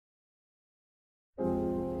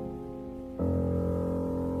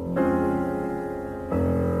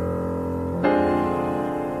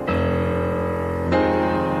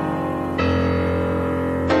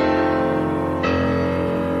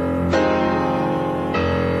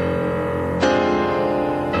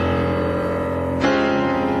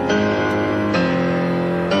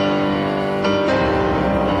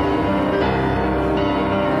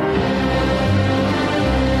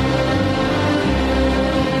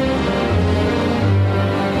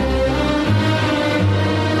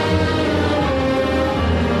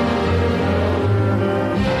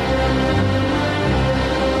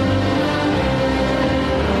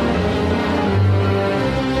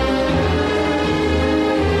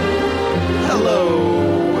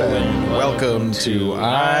Welcome to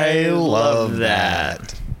I Love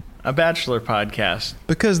That, a Bachelor podcast.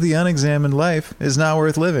 because the unexamined life is not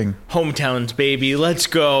worth living. Hometowns, baby, let's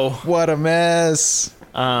go. What a mess.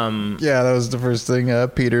 Yeah, that was the first thing.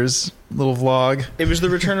 Peter's little vlog. It was the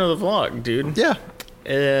return of the vlog, dude. Yeah,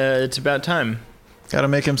 It's about time. got to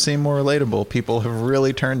make him seem more relatable. People have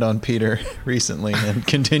really turned on Peter recently and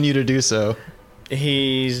continue to do so.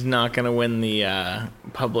 He's not going to win the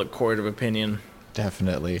public court of opinion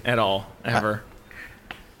Definitely. at all, ever.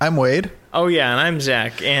 I'm Wade. Oh, yeah, and I'm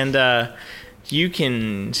Zach. And you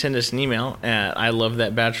can send us an email at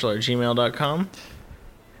ilovethatbachelor@gmail.com.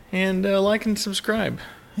 And like and subscribe.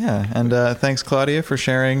 Yeah, and thanks, Claudia, for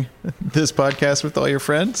sharing this podcast with all your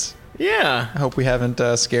friends. Yeah. I hope we haven't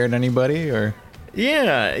scared anybody or...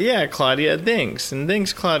 Yeah, Claudia, thanks. And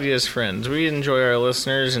thanks, Claudia's friends. We enjoy our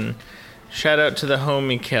listeners, and shout out to the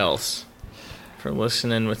homie Kels for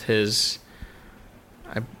listening with his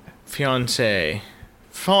fiance.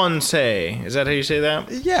 Fonse. Is that how you say that?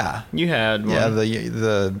 Yeah. You had one. Yeah,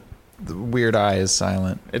 the weird eye is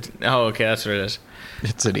silent. Okay, that's what it is.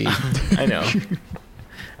 It's an E. I know.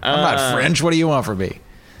 I'm not French. What do you want from me?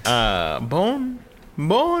 Bone?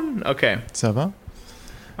 Okay. Ça va?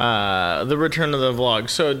 The return of the vlog.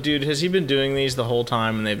 So, dude, has he been doing these the whole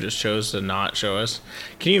time and they've just chose to not show us?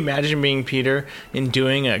 Can you imagine being Peter and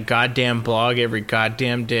doing a goddamn vlog every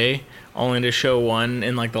goddamn day, only to show one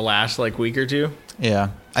in like the last week or two? Yeah.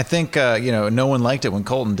 I think, no one liked it when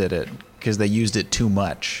Colton did it because they used it too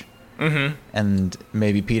much. Mm-hmm. And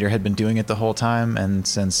maybe Peter had been doing it the whole time, and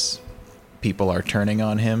since people are turning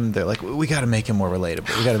on him, they're like, we got to make him more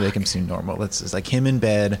relatable. We got to make him seem normal. It's like him in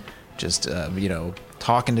bed, just,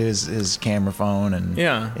 talking to his camera phone, and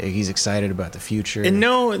he's excited about the future. And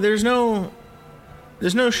there's no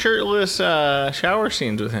shirtless shower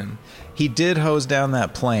scenes with him. He did hose down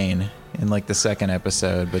that plane in the second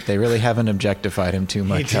episode, but they really haven't objectified him too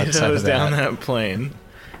much. He did outside hose of that. down that plane,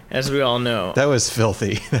 as we all know. That was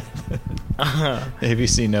filthy.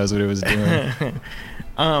 ABC knows what it was doing.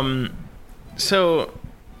 So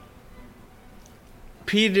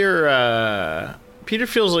Peter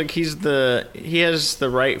feels like he has the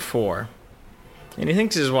right four, and he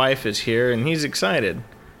thinks his wife is here, and he's excited,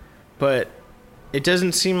 but it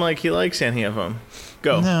doesn't seem like he likes any of them.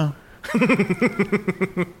 Go. No.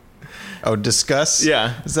 Oh, discuss?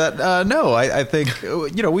 Yeah. Is that no? I think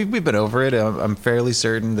we've been over it. I'm fairly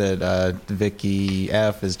certain that Vicky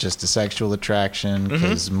F is just a sexual attraction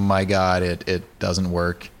because my God, it doesn't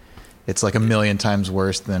work. It's like a million times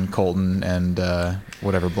worse than Colton and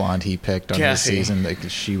whatever blonde he picked on this season.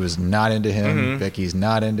 She was not into him. Vicky's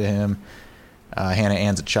not into him. Hannah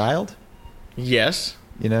Ann's a child. Yes.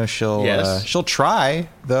 She'll try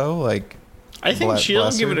though. I think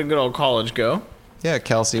she'll give it a good old college go. Yeah,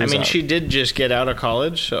 Kelsey was out. She did just get out of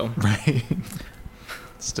college, so... Right.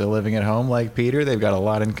 Still living at home like Peter. They've got a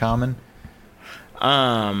lot in common.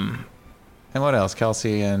 And what else?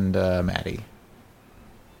 Kelsey and Maddie.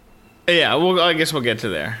 Yeah, I guess we'll get to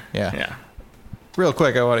there. Yeah. Real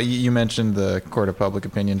quick, you mentioned the court of public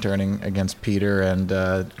opinion turning against Peter,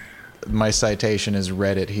 and my citation is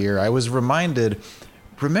Reddit here. I was reminded,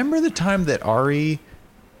 remember the time that Ari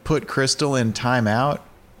put Crystal in timeout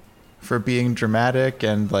for being dramatic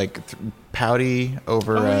and pouty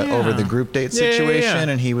over the group date situation?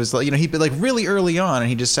 And he was he'd be really early on, and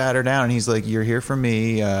he just sat her down and he's like, you're here for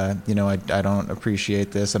me, I don't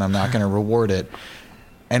appreciate this and I'm not going to reward it.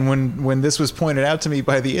 And when this was pointed out to me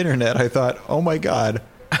by the internet, I thought, oh my God,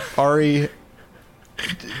 Ari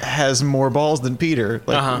has more balls than Peter,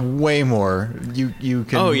 way more. You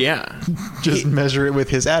can just measure it with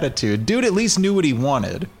his attitude. Dude at least knew what he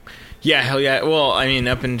wanted. Yeah, hell yeah. Well,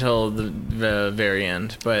 up until the very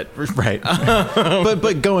end, but right.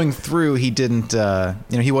 but going through, he didn't.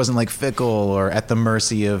 He wasn't fickle or at the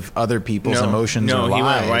mercy of other people's emotions or lives. No, he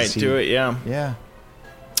went right to it. Yeah. Yeah.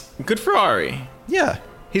 Good for Ari. Yeah.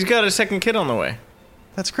 He's got a second kid on the way.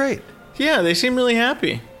 That's great. Yeah, they seem really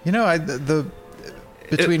happy.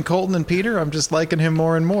 Between Colton and Peter, I'm just liking him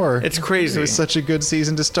more and more. It's crazy. It was such a good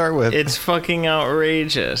season to start with. It's fucking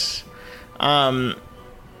outrageous.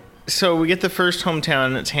 So we get the first hometown,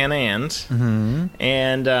 and it's Hannah Ann's. Mm-hmm.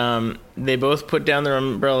 And they both put down their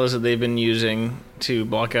umbrellas that they've been using to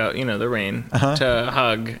block out, the rain, to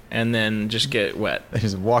hug, and then just get wet. They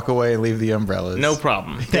just walk away and leave the umbrellas. No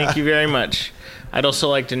problem. Yeah. Thank you very much. I'd also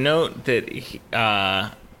like to note that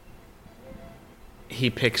he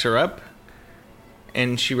picks her up,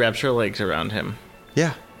 and she wraps her legs around him.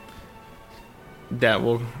 Yeah. That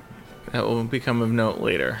will become of note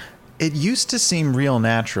later. It used to seem real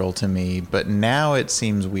natural to me, but now it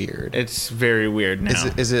seems weird. It's very weird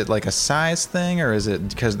now. Is it like a size thing, or is it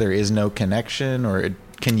because there is no connection, or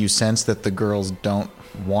can you sense that the girls don't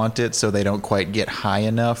want it, so they don't quite get high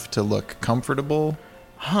enough to look comfortable?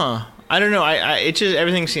 Huh. I don't know. It just,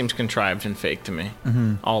 everything seems contrived and fake to me.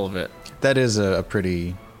 Mm-hmm. All of it. That is a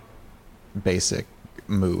pretty basic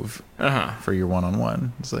move for your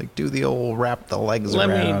one-on-one. It's like, do the old wrap the legs Let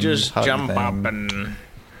around. me just hug jump thing. up and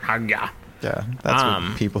hug ya. Yeah, that's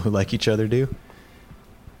what people who like each other do.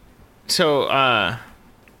 So,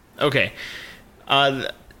 okay.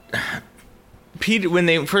 Pete, when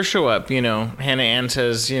they first show up, Hannah Ann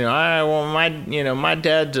says, my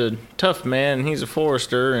dad's a tough man. He's a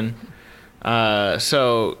forester, and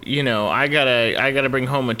so I gotta bring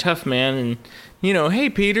home a tough man. And hey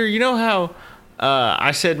Peter, you know how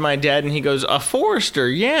I said my dad, and he goes, a forester,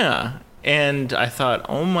 yeah. And I thought,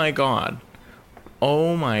 oh my god,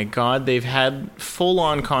 they've had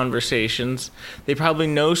full-on conversations. They probably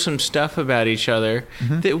know some stuff about each other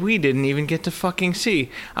that we didn't even get to fucking see.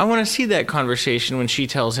 I want to see that conversation when she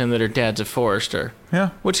tells him that her dad's a forester.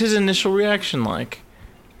 Yeah. What's his initial reaction like?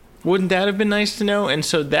 Wouldn't that have been nice to know? And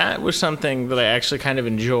so that was something that I actually kind of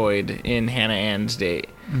enjoyed in Hannah Ann's date.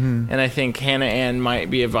 Mm-hmm. And I think Hannah Ann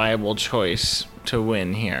might be a viable choice to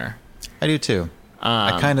win here. I do too.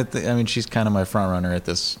 I kind of she's kind of my front runner at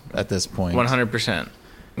this point. 100%.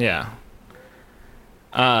 Yeah.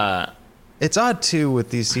 It's odd too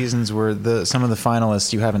with these seasons where some of the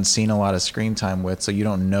finalists you haven't seen a lot of screen time with, so you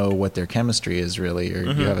don't know what their chemistry is really, or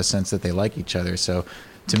you have a sense that they like each other. So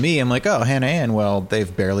to me, I'm like, oh, Hannah Ann, well,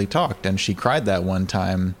 they've barely talked, and she cried that one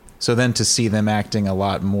time. So then to see them acting a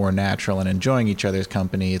lot more natural and enjoying each other's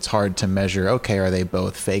company, it's hard to measure, okay, are they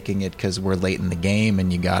both faking it because we're late in the game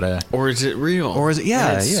and you gotta... Or is it real? Or is it...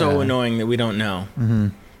 Yeah, it's so annoying that we don't know. Mm-hmm.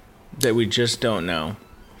 That we just don't know.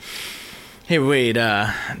 Hey, wait,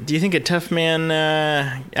 do you think a tough man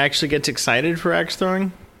actually gets excited for axe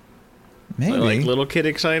throwing? Maybe. Like little kid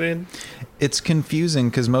excited? It's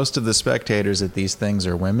confusing because most of the spectators at these things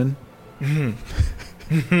are women.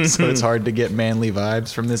 So it's hard to get manly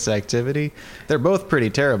vibes from this activity. They're both pretty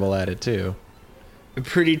terrible at it, too.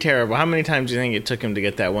 Pretty terrible. How many times do you think it took him to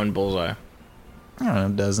get that one bullseye? I don't know,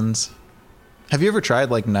 dozens. Have you ever tried,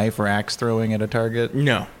 like, knife or axe throwing at a target?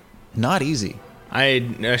 No. Not easy. I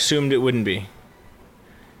assumed it wouldn't be.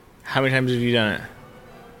 How many times have you done it?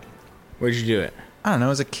 Where'd you do it? I don't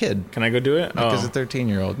know, as a kid. Can I go do it? Like as a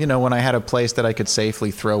 13-year-old. When I had a place that I could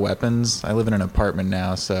safely throw weapons. I live in an apartment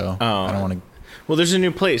now, so I don't want to... Well, there's a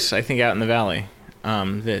new place, I think, out in the valley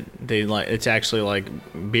that they like. It's actually like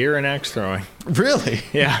beer and axe throwing. Really?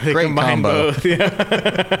 Yeah, they Great combine combo. both.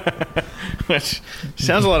 Yeah. Which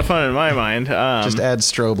sounds a lot of fun in my mind. Just add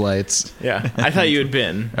strobe lights. Yeah, I thought you had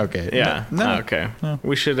been. Okay. Yeah. No. Okay. No.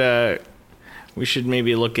 We should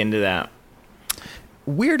maybe look into that.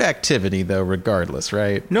 Weird activity, though, regardless,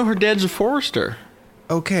 right? No, her dad's a forester.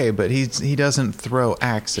 Okay, but he doesn't throw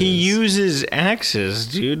axes. He uses axes,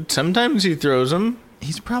 dude. Sometimes he throws them.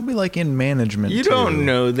 He's probably like in management. You too. don't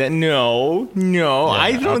know that. No. Yeah,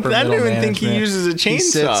 I don't even think he uses a chainsaw. He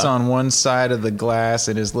sits on one side of the glass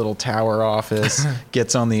in his little tower office,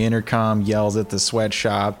 gets on the intercom, yells at the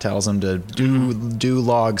sweatshop, tells him to do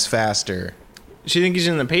logs faster. Do you think he's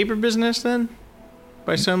in the paper business then?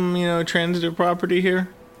 By some, transitive property here?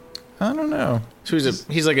 I don't know. So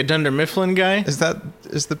he's like a Dunder Mifflin guy? Is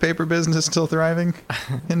the paper business still thriving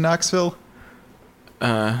in Knoxville?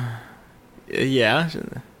 Yeah.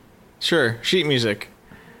 Sure. Sheet music.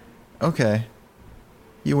 Okay.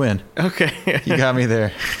 You win. Okay. You got me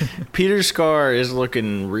there. Peter Scar is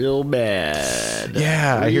looking real bad.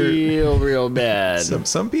 Yeah, I hear real bad.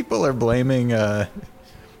 Some people are blaming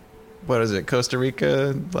what is it, Costa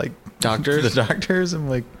Rica, like doctors? The doctors. I'm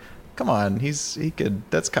like, come on,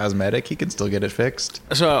 that's cosmetic. He can still get it fixed.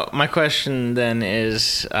 So my question then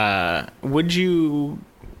is, would you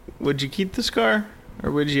keep the scar, or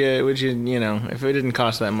would you if it didn't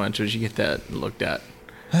cost that much, would you get that looked at?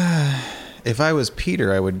 If I was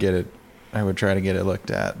Peter, I would get it. I would try to get it looked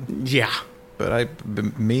at. Yeah,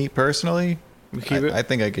 but me personally, keep it? I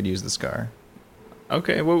think I could use the scar.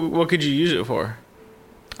 Okay, what could you use it for?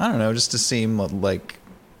 I don't know, just to seem like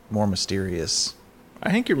more mysterious.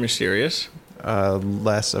 I think you're mysterious.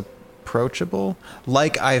 Less approachable.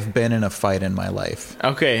 Like I've been in a fight in my life.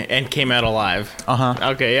 Okay, and came out alive.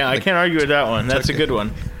 Uh-huh. Okay, yeah, I can't argue with that one. That's a good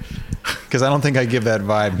one. Because I don't think I give that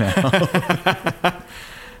vibe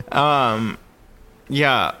now.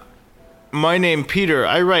 Yeah. My name Peter.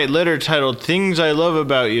 I write letter titled Things I Love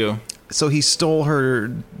About You. So he stole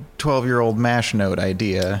her 12-year-old MASH note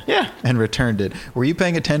idea. Yeah. And returned it. Were you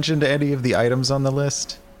paying attention to any of the items on the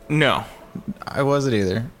list? No. I wasn't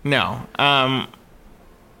either. No. I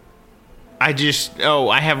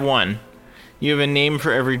have one. You have a name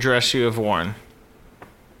for every dress you have worn.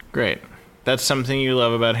 Great. That's something you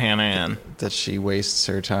love about Hannah Ann. That she wastes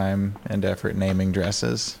her time and effort naming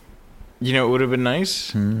dresses. You know, it would have been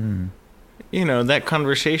nice. You know, that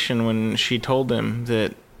conversation when she told him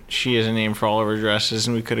that she has a name for all of her dresses,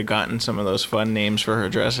 and we could have gotten some of those fun names for her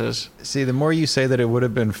dresses. See, the more you say that it would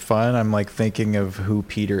have been fun, I'm like thinking of who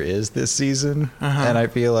Peter is this season, and I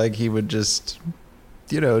feel like he would just,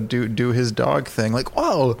 you know, do his dog thing. Like,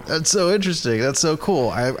 whoa, that's so interesting. That's so cool.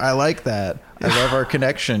 I like that. I love our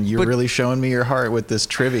connection. You're really showing me your heart with this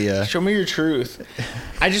trivia. Show me your truth.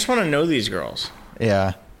 I just want to know these girls.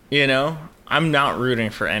 Yeah. You know, I'm not rooting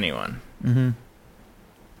for anyone.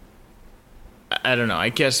 I don't know. I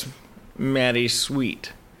guess Maddie's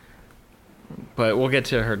sweet, but we'll get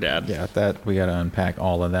to her dad. Yeah, that we got to unpack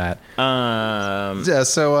all of that. Yeah.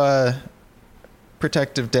 So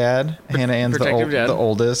protective dad. Hannah Ann's the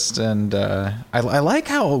oldest, and I like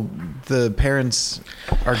how the parents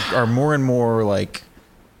are more and more like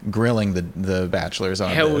grilling the bachelors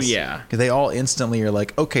on Hell this. yeah. Because they all instantly are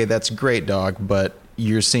like, okay, that's great, dog, but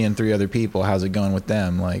you're seeing 3 other people. How's it going with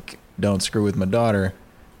them? Like, don't screw with my daughter.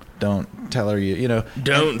 Don't tell her you know.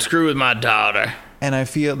 Don't screw with my daughter. And I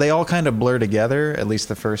feel they all kind of blur together. At least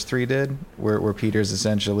the first 3 did, where Peter's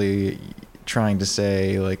essentially trying to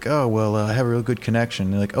say like, oh well, I have a real good connection.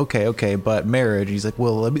 And they're like, okay, but marriage. He's like,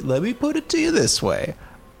 well, let me put it to you this way.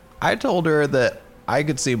 I told her that I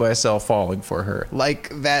could see myself falling for her. Like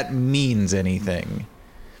that means anything.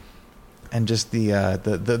 And just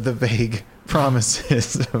the vague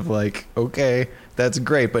promises of like, okay, that's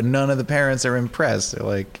great, but none of the parents are impressed. They're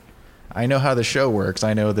like, I know how the show works.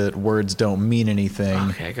 I know that words don't mean anything.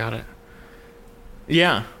 Okay, got it.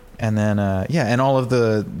 Yeah. And then, and all of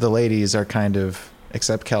the ladies are kind of,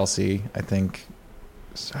 except Kelsey, I think.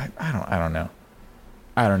 I don't know.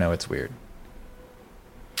 I don't know. It's weird.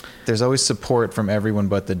 There's always support from everyone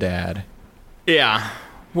but the dad. Yeah.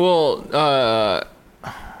 Well,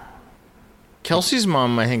 Kelsey's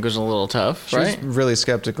mom, I think, was a little tough, She right? was really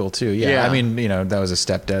skeptical too. Yeah. I mean, you know, that was a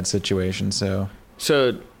stepdad situation, so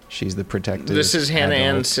she's the protective. This is Hannah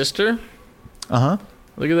Ann's sister? Uh-huh.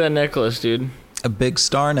 Look at that necklace, dude. A big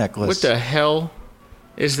star necklace. What the hell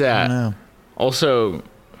is that? I don't know. Also,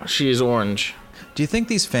 she is orange. Do you think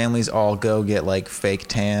these families all go get like fake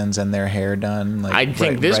tans and their hair done? Like, I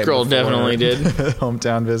think this girl definitely did.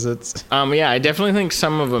 Hometown visits. Yeah, I definitely think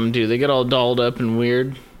some of them do. They get all dolled up and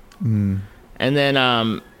weird. And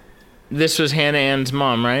then this was Hannah Ann's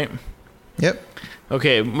mom, right? Yep.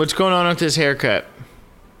 Okay, what's going on with this haircut?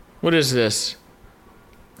 What is this?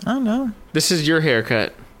 I don't know. This is your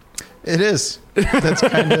haircut. It is. That's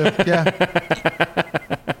kind of, yeah.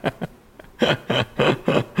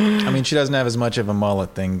 I mean, she doesn't have as much of a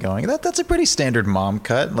mullet thing going. That's a pretty standard mom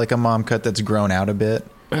cut, like a mom cut that's grown out a bit.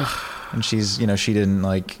 And she's, you know, she didn't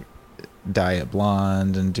like dye it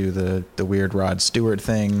blonde and do the weird Rod Stewart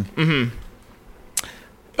thing. Mm-hmm.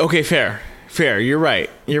 Okay, fair. You're right.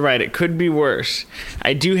 It could be worse.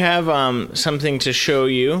 I do have something to show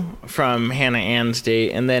you from Hannah Ann's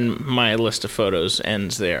date, and then my list of photos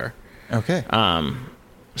ends there. Okay.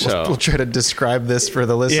 So we'll try to describe this for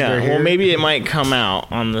the listener here. Well, maybe it might come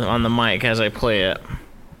out on the mic as I play it.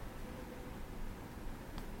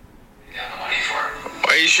 Why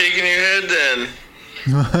are you shaking your head then?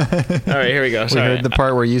 All right, here we go. Sorry. We heard the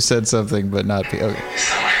part where you said something, but not the. Okay.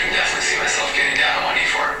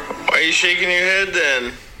 Why are you shaking your head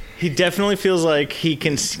then? He definitely feels like he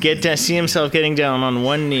can get to see himself getting down on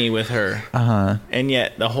one knee with her. Uh-huh. And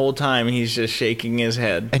yet, the whole time, he's just shaking his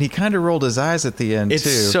head. And he kind of rolled his eyes at the end, too.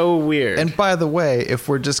 It's so weird. And by the way, if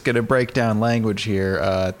we're just going to break down language here,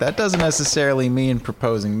 that doesn't necessarily mean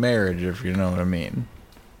proposing marriage, if you know what I mean.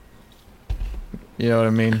 You know what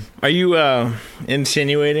I mean? Are you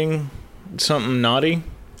insinuating something naughty?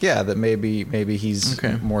 Yeah, that maybe he's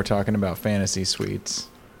more talking about fantasy suites.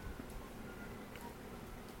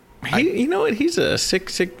 You know what? He's a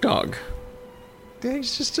sick dog. Yeah,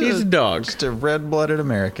 he's a dog. Just a red-blooded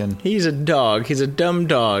American. He's a dog. He's a dumb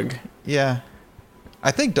dog. Yeah.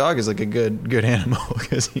 I think dog is like a good animal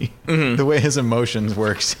because the way his emotions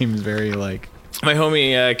work seems very like... My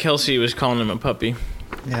homie Kelsey was calling him a puppy.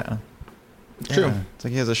 Yeah. True. Yeah. It's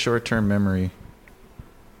like he has a short-term memory.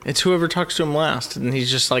 It's whoever talks to him last, and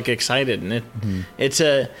he's just like excited. And it's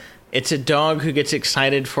a dog who gets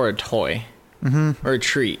excited for a toy or a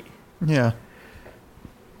treat. Yeah.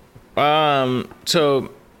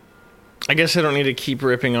 So I guess I don't need to keep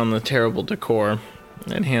ripping on the terrible decor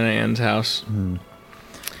at Hannah Ann's house.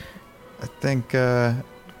 I think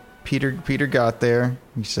Peter got there.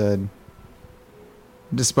 He said,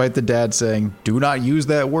 despite the dad saying, "Do not use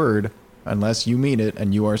that word unless you mean it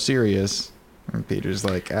and you are serious." And Peter's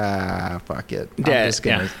like, fuck it. Dad,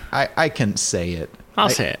 I can say it. I'll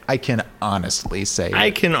say it. I can honestly say it. I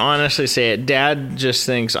can honestly say it. Dad just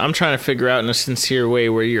thinks, I'm trying to figure out in a sincere way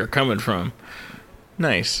where you're coming from.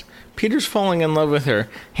 Nice. Peter's falling in love with her.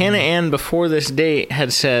 Hannah Ann, before this date,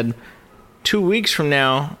 had said, 2 weeks from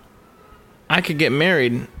now, I could get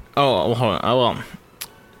married. Oh, well, hold on. Oh, well,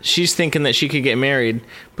 she's thinking that she could get married,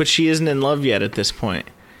 but she isn't in love yet at this point.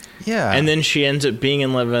 Yeah. And then she ends up being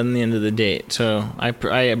in love at the end of the date. So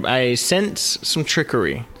I sense some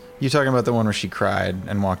trickery. You talking about the one where she cried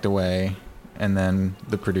and walked away, and then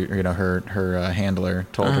the producer, her handler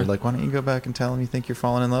told her, like, "Why don't you go back and tell him you think you're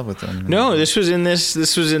falling in love with him?" No, this was in this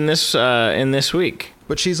week.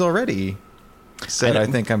 But she's already said, "I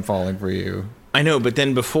think I'm falling for you." I know, but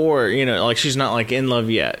then before, like, she's not, like, in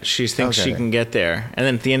love yet. She thinks she can get there. And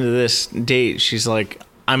then at the end of this date, she's like,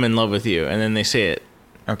 "I'm in love with you." And then they say it.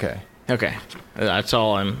 Okay. That's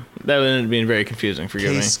all that would end up being very confusing.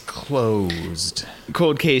 Forgive me. Case closed.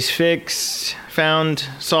 Cold case fixed, found,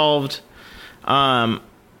 solved. All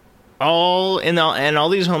these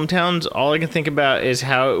hometowns, all I can think about is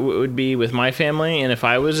how it would be with my family, and if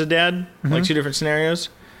I was a dad, like 2 different scenarios.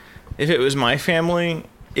 If it was my family,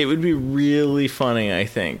 it would be really funny, I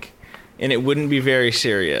think, and it wouldn't be very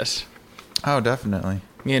serious. Oh, definitely.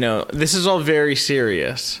 This is all very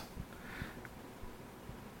serious.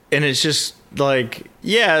 And it's just like,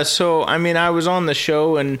 yeah, so, I mean, I was on the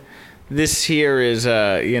show, and this here is,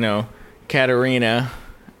 Katerina,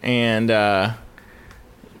 and, God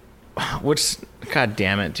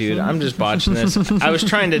damn it, dude, I'm just botching this. I was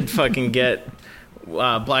trying to fucking get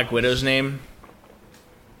Black Widow's name.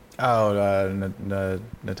 Oh,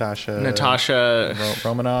 Natasha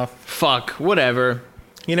Romanoff. Fuck, whatever.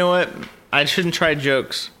 You know what? I shouldn't try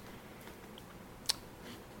jokes.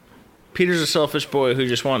 Peter's a selfish boy who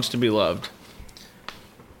just wants to be loved.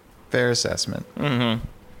 Fair assessment. Mm-hmm.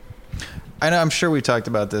 I know, I'm sure we talked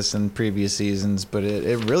about this in previous seasons, but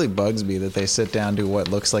it really bugs me that they sit down to what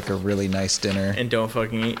looks like a really nice dinner. And don't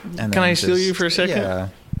fucking eat. And Can I steal you for a second? Yeah.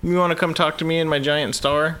 You want to come talk to me in my giant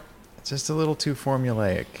star? It's just a little too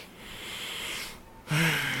formulaic.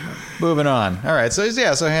 Moving on. All right, so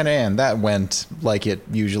Hannah Ann, that went like it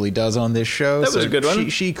usually does on this show. That was a good one.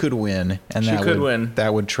 She could win, and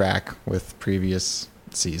that would track with previous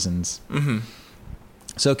seasons. Mm-hmm.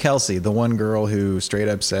 So Kelsey, the one girl who straight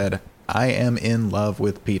up said, "I am in love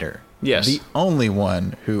with Peter." Yes. The only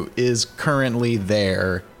one who is currently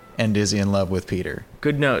there and is in love with Peter.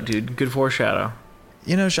 Good note, dude. Good foreshadow.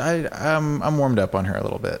 I'm warmed up on her a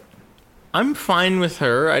little bit. I'm fine with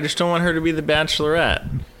her. I just don't want her to be the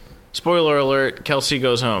Bachelorette. Spoiler alert, Kelsey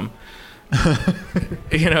goes home.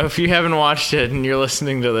 If you haven't watched it and you're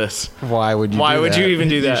listening to this, why would you even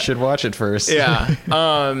do that? You should watch it first. Yeah.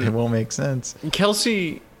 It won't make sense.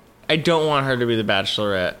 Kelsey, I don't want her to be the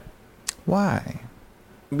Bachelorette. Why?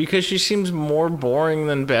 Because she seems more boring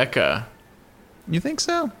than Becca. You think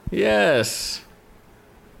so? Yes.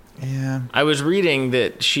 Yeah. I was reading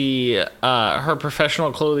that she, her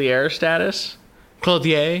professional clothier status.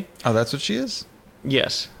 Clothier? Oh, that's what she is?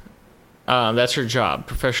 Yes. That's her job,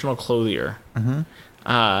 professional clothier. Mm-hmm.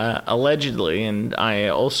 Allegedly, and I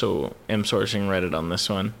also am sourcing Reddit on this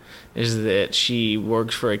one, is that she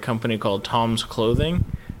works for a company called Tom's Clothing,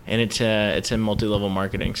 and it's a multi-level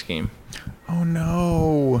marketing scheme. Oh,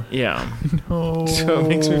 no. Yeah. No. So it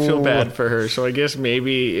makes me feel bad for her. So I guess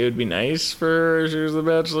maybe it would be nice for her if she was the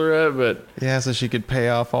Bachelorette, but... Yeah, so she could pay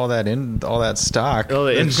off all that stock. All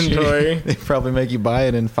the inventory. They probably make you buy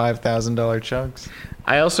it in $5,000 chunks.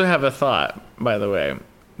 I also have a thought, by the way,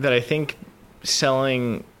 that I think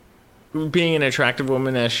being an attractive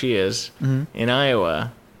woman as she is in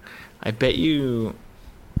Iowa, I bet you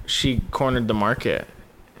she cornered the market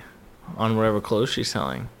on whatever clothes she's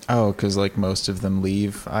selling. Oh, because like most of them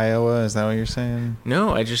leave Iowa? Is that what you're saying?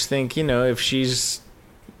 No, I just think, if she's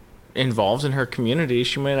involved in her community,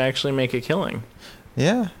 she might actually make a killing.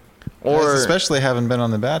 Yeah. Or especially having been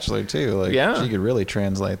on The Bachelor too. Like, yeah. She could really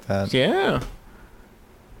translate that. Yeah.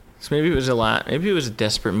 So maybe it was a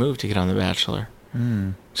desperate move to get on The Bachelor.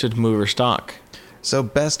 To move her stock. So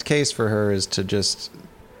best case for her is to just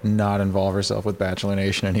not involve herself with Bachelor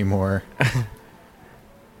Nation anymore.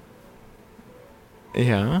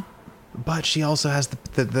 Yeah. But she also has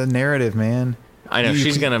the narrative, man. I know,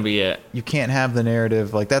 she's going to be it. You can't have the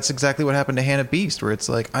narrative. Like, that's exactly what happened to Hannah Beast, where it's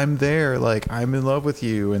like, I'm there, like, I'm in love with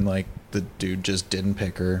you, and, like, the dude just didn't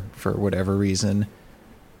pick her for whatever reason.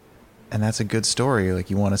 And that's a good story. Like,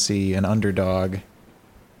 you want to see an underdog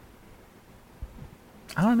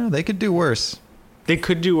I don't know. They could do worse. They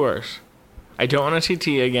could do worse. I don't want to see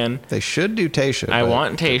Tia again. They should do Tayshia. I but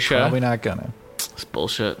want they're Tayshia. Probably not gonna. It's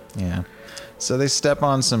bullshit. Yeah. So they step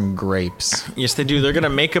on some grapes. Yes, they do. They're going to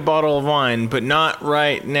make a bottle of wine, but not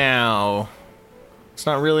right now. It's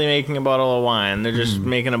not really making a bottle of wine. They're just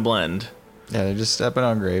making a blend. Yeah, they're just stepping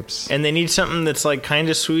on grapes. And they need something that's like kind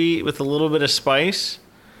of sweet with a little bit of spice.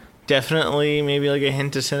 Definitely maybe like a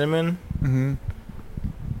hint of cinnamon. Mm-hmm.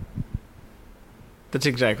 That's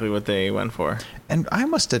exactly what they went for. And I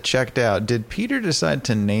must have checked out. Did Peter decide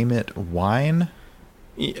to name it wine?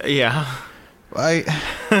 Yeah.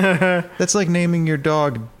 That's like naming your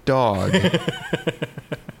dog Dog.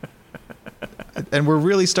 And we're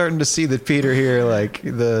really starting to see that Peter here, like,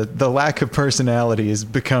 the lack of personality is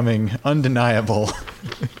becoming undeniable.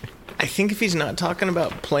 I think if he's not talking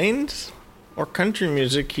about planes or country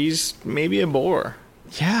music, he's maybe a bore.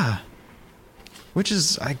 Yeah. Which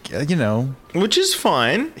is, Which is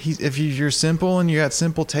fine. if you're simple and you got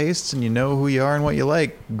simple tastes and you know who you are and what you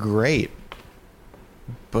like, great.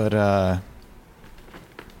 But,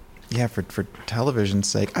 yeah, for television's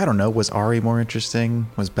sake, I don't know. Was Ari more interesting?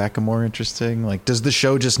 Was Becca more interesting? Like, does the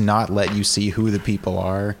show just not let you see who the people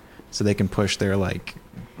are so they can push their, like,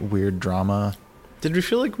 weird drama? Did we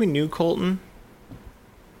feel like we knew Colton?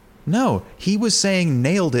 No, he was saying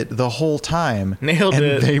nailed it the whole time. Nailed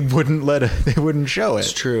it. And they wouldn't show it.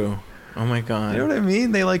 It's true. Oh my god. You know what I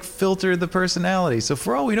mean? They like filter the personality. So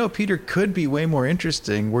for all we know, Peter could be way more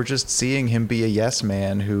interesting. We're just seeing him be a yes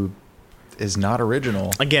man who is not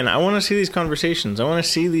original. Again, I want to see these conversations. I want to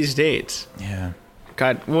see these dates. Yeah.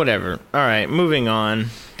 God, whatever. All right, moving on.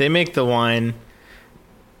 They make the wine.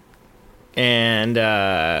 And,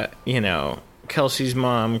 Kelsey's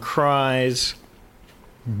mom cries.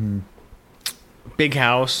 Mm-hmm. Big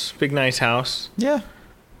house. Big, nice house. Yeah.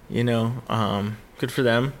 Good for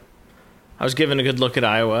them. I was given a good look at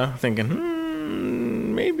Iowa,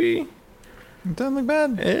 thinking, maybe. It doesn't look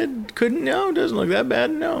bad. It doesn't look that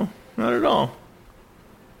bad. No, not at all.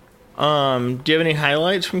 Do you have any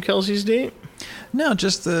highlights from Kelsey's date? No,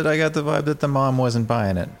 just that I got the vibe that the mom wasn't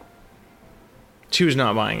buying it. She was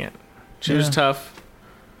not buying it. She was tough.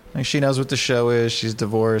 Like, she knows what the show is. She's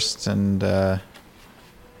divorced, and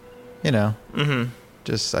Mm-hmm.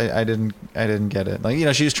 just I didn't get it.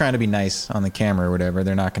 Like, she was trying to be nice on the camera or whatever.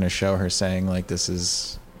 They're not going to show her saying like this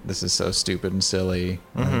is so stupid and silly.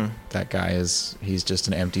 Mm-hmm. Like, that guy he's just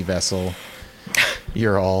an empty vessel.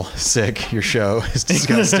 You're all sick. Your show is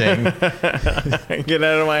disgusting. Get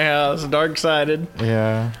out of my house. Dark-sided.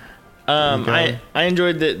 Yeah. I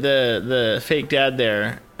enjoyed that the fake dad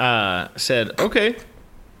there said okay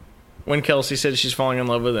when Kelsey said she's falling in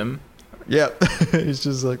love with him. Yep. He's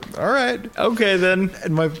just like, all right. Okay, then.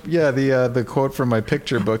 And the quote from my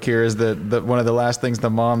picture book here is that one of the last things the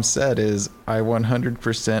mom said is, I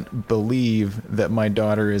 100% believe that my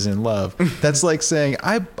daughter is in love. That's like saying,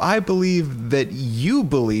 I believe that you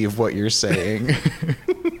believe what you're saying.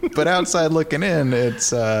 But outside looking in,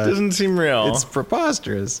 it's doesn't seem real. It's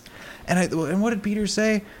preposterous. And what did Peter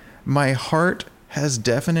say? My heart has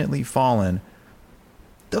definitely fallen.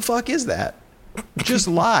 The fuck is that? Just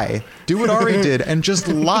lie. Do what Ari did and just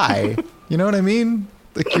lie. You know what I mean?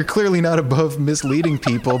 Like, you're clearly not above misleading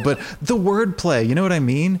people, but the wordplay, you know what I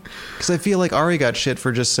mean? Because I feel like Ari got shit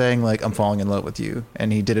for just saying, like, I'm falling in love with you.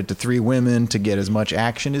 And he did it to 3 women to get as much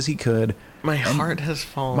action as he could. My heart has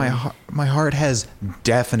fallen. My heart has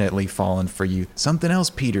definitely fallen for you. Something else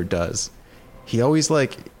Peter does. He always,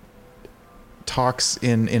 like, talks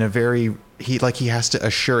in a very... He has to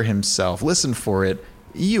assure himself. Listen for it.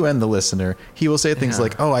 You and the listener. He will say things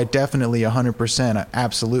like, oh, I definitely 100%,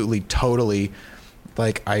 absolutely, totally,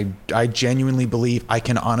 like, I genuinely believe, I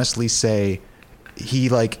can honestly say. He,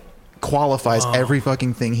 like, qualifies every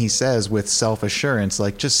fucking thing he says with self-assurance.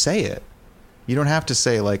 Like, just say it. You don't have to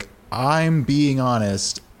say, like, I'm being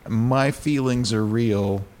honest, my feelings are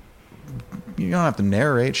real. You don't have to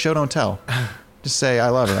narrate. Show, don't tell. Just say, I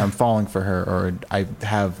love her, I'm falling for her, or I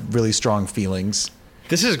have really strong feelings.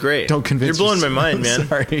 This is great. Don't convince You're blowing yourself. my mind, man.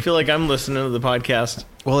 Sorry. I feel like I'm listening to the podcast.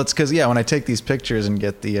 Well, it's because, when I take these pictures and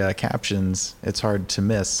get the captions, it's hard to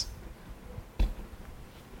miss.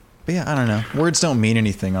 But yeah, I don't know. Words don't mean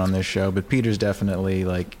anything on this show, but Peter's definitely,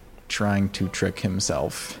 like, trying to trick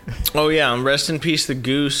himself. Oh, yeah. Rest in peace, the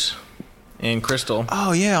goose and Crystal.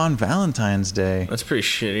 Oh, yeah, on Valentine's Day. That's pretty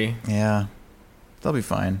shitty. Yeah. They'll be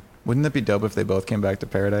fine. Wouldn't it be dope if they both came back to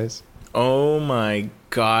paradise? Oh, my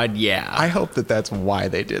God, yeah. I hope that that's why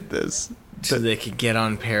they did this. So they could get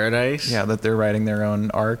on Paradise? Yeah, that they're writing their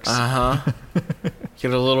own arcs. Uh-huh.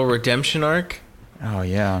 Get a little redemption arc? Oh,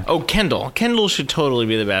 yeah. Oh, Kendall. Kendall should totally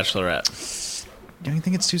be the Bachelorette. Don't you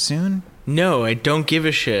think it's too soon? No, I don't give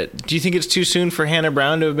a shit. Do you think it's too soon for Hannah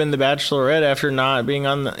Brown to have been the Bachelorette after not being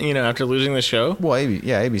on the, after losing the show? Well,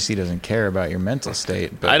 ABC doesn't care about your mental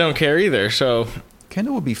state. But I don't care either, so...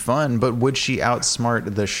 Kendall would be fun, but would she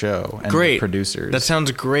outsmart the show and the producers? That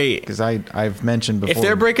sounds great. Because I've mentioned before... If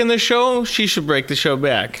they're breaking the show, she should break the show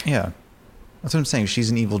back. Yeah. That's what I'm saying.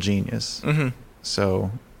 She's an evil genius. Mm-hmm.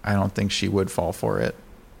 So I don't think she would fall for it.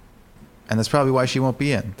 And that's probably why she won't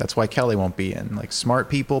be in. That's why Kelly won't be in. Like, smart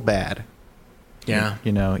people, bad. Yeah.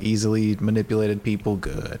 Easily manipulated people,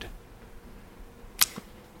 good.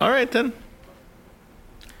 All right, then.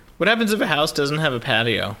 What happens if a house doesn't have a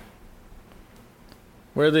patio?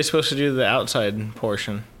 Where are they supposed to do the outside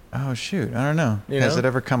portion? Oh, shoot. I don't know. Has it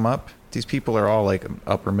ever come up? These people are all, like,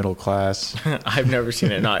 upper middle class. I've never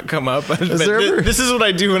seen it not come up. This is what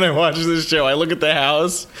I do when I watch this show. I look at the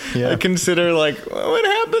house. Yeah. I consider, like, what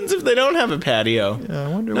happens if they don't have a patio? Yeah, I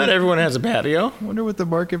wonder. Not everyone has a patio. I wonder what the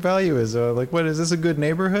market value is. Like, what is this, a good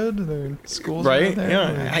neighborhood? Are there schools right? There?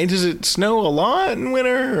 Yeah. Does it snow a lot in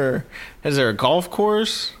winter? Or is there a golf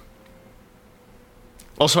course?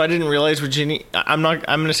 Also, I didn't realize Virginia... I'm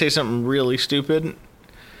going to say something really stupid.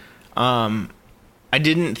 I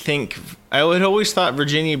didn't think... I had always thought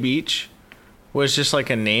Virginia Beach was just like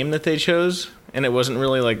a name that they chose, and it wasn't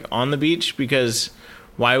really like on the beach, because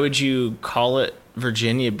why would you call it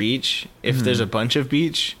Virginia Beach if there's a bunch of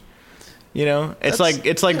beach?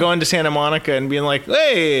 It's like going to Santa Monica and being like,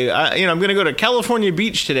 hey, I'm going to go to California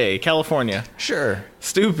Beach today. California. Sure.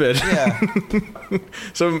 Stupid. Yeah.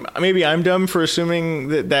 So maybe I'm dumb for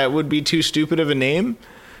assuming that would be too stupid of a name,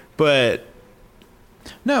 but...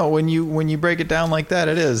 No, when you break it down like that,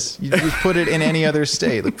 it is. You put it in any other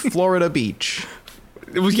state, like Florida Beach.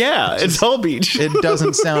 Yeah, it's all beach. It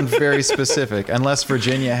doesn't sound very specific, unless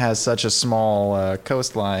Virginia has such a small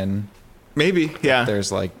coastline. Maybe, yeah.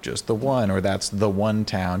 There's like just the one, or that's the one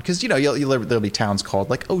town. Because there'll be towns called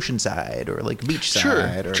like Oceanside or like Beachside.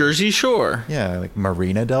 Sure, or, Jersey Shore. Yeah, like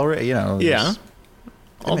Marina Del Rey. Yeah.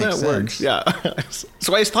 All that sense. Works. Yeah.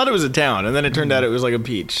 So I thought it was a town, and then it turned out it was like a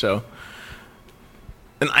beach. So.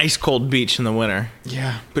 An ice cold beach in the winter.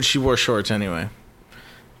 Yeah. But she wore shorts anyway.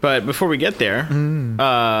 But before we get there,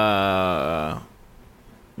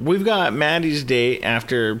 we've got Maddie's date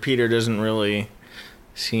after Peter doesn't really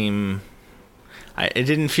seem... it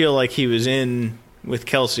didn't feel like he was in with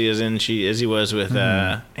Kelsey as he was with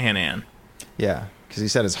Hannah. Yeah, because he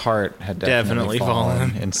said his heart had definitely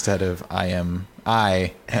fallen instead of I am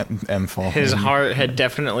fallen. His heart had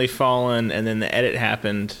definitely fallen, and then the edit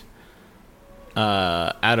happened...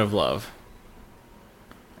 out of love.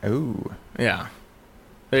 Ooh. Yeah.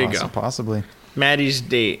 There you go. Possibly. Maddie's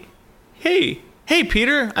date. Hey,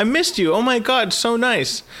 Peter, I missed you. Oh my God, so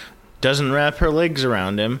nice. Doesn't wrap her legs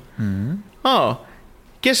around him. Mm-hmm. Oh,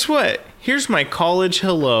 guess what? Here's my college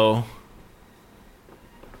hello.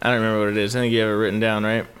 I don't remember what it is. I think you have it written down,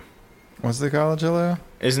 right? What's the college hello?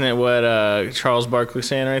 Isn't it what Charles Barkley's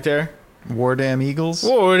saying right there? War damn Eagles?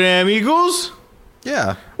 War damn Eagles?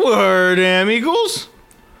 Yeah. War damn Eagles?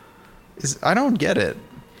 I don't get it.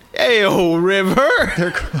 Ayo River.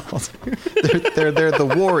 They're called. they're the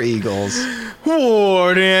War Eagles.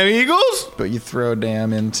 War damn Eagles. But you throw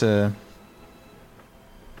damn into.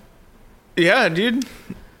 Yeah, dude.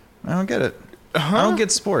 I don't get it. I don't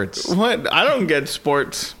get sports. What? I don't get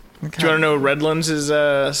sports. Okay. Do you want to know what Redlands is?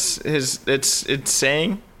 It's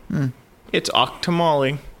saying. It's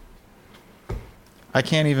Octomolly. I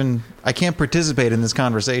can't participate in this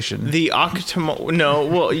conveation. No,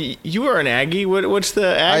 well, you are an Aggie. What's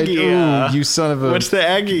the Aggie? You son of a... What's the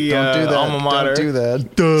Aggie don't do that. Alma mater? Don't do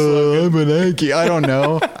that. Duh, I'm an Aggie. I don't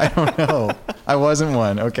know. I wasn't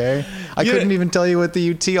one, okay? I couldn't even tell you what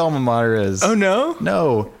the UT alma mater is. Oh, no?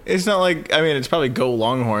 No. It's not like... it's probably Go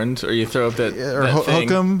Longhorns, or you throw up that or that thing.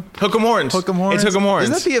 Hook 'em Horns. Hook 'em Horns. It's Hook 'em Horns.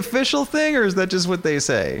 Is that the official thing, or is that just what they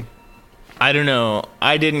say? I don't know.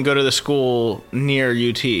 I didn't go to the school near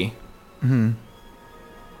UT. Mm-hmm.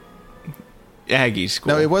 Aggie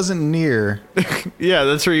school. No, it wasn't near. Yeah,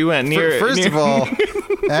 that's where you went. First of all,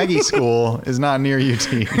 Aggie school is not near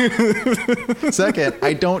UT. Second,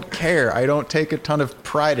 I don't care. I don't take a ton of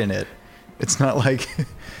pride in it. It's not like...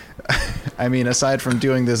 aside from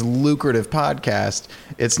doing this lucrative podcast,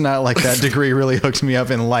 it's not like that degree really hooked me up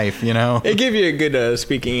in life, It gave you a good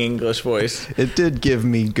speaking English voice. It did give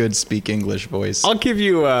me good speak English voice. I'll give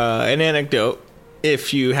you an anecdote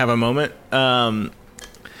if you have a moment. I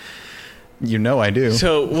do.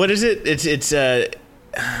 So what is it? It's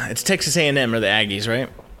Texas A&M or the Aggies, right?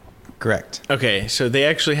 Correct. Okay, so they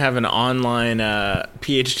actually have an online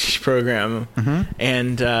PhD program,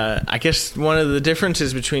 and I guess one of the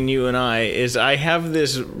differences between you and I is I have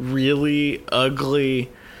this really ugly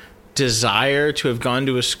desire to have gone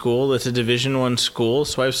to a school that's a Division I school,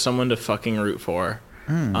 so I have someone to fucking root for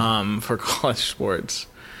college sports.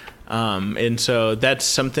 And so that's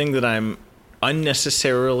something that I'm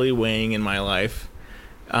unnecessarily weighing in my life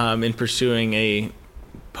in pursuing a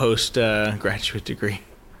post-graduate degree.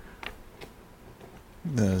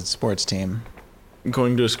 The sports team.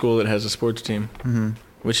 Going to a school that has a sports team,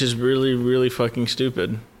 which is really, really fucking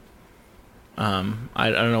stupid.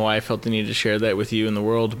 I don't know why I felt the need to share that with you in the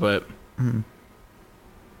world, but...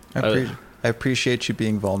 I appreciate you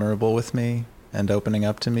being vulnerable with me and opening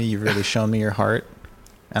up to me. You've really shown me your heart,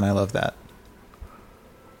 and I love that.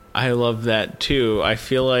 I love that, too. I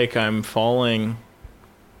feel like I'm falling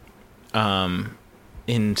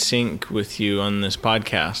in sync with you on this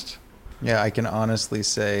podcast. Yeah, I can honestly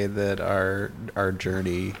say that our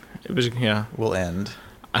journey will end.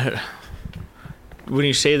 When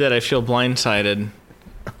you say that, I feel blindsided.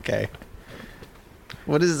 Okay.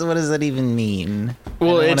 What does that even mean?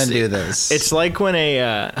 Well, I want to do this. It's like when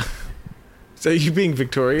so you being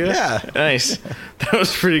Victoria? Yeah. Nice. That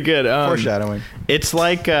was pretty good. Foreshadowing. It's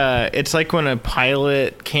like when a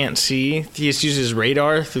pilot can't see. He just uses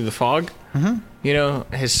radar through the fog. Mm-hmm. You know,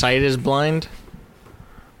 his sight is blind.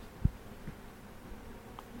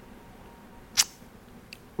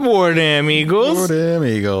 War damn Eagles. War damn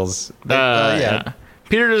Eagles. Yeah.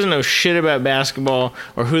 Peter doesn't know shit about basketball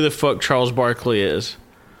or who the fuck Charles Barkley is.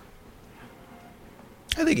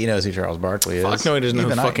 I think he knows who Charles Barkley is. Fuck no, he doesn't know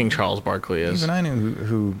who fucking Charles Barkley is. Even I knew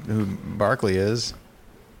who Barkley is.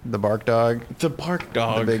 The bark dog. The bark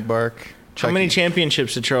dog. The big bark. Chucky. How many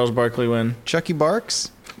championships did Charles Barkley win? Chucky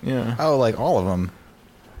Barks? Yeah. Oh, like all of them.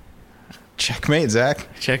 Checkmate, Zach.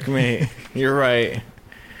 Checkmate. You're right.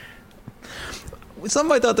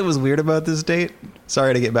 Something I thought that was weird about this date.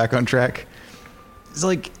 Sorry to get back on track. It's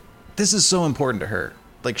like, this is so important to her.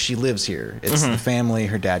 Like, she lives here. It's the family.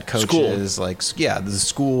 Her dad coaches. School. Like, yeah, the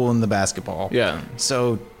school and the basketball. Yeah.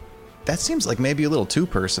 So that seems like maybe a little too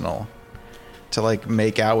personal to like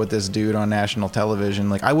make out with this dude on national television.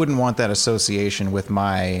 Like, I wouldn't want that association with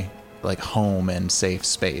my like home and safe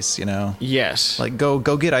space, you know? Yes. Like, go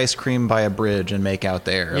get ice cream by a bridge and make out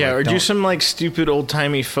there. Yeah, like, or do some like stupid old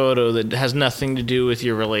timey photo that has nothing to do with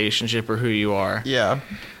your relationship or who you are. Yeah.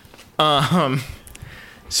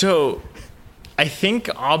 So I think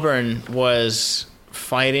Auburn was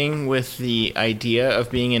fighting with the idea of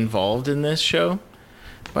being involved in this show,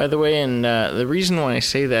 by the way. And the reason why I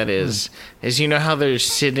say that is you know how they're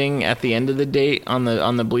sitting at the end of the date on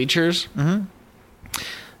the bleachers? Mm-hmm.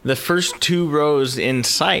 The first two rows in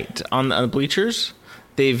sight on the bleachers,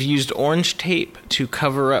 they've used orange tape to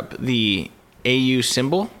cover up the AU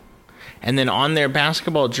symbol. And then on their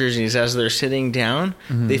basketball jerseys, as they're sitting down,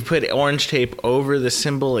 they've put orange tape over the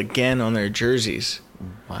symbol again on their jerseys.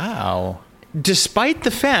 Wow. Despite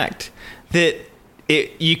the fact that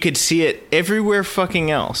you could see it everywhere fucking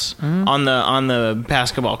else. On the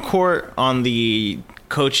basketball court, on the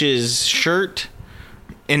coach's shirt,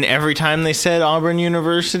 and every time they said Auburn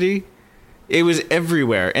University, it was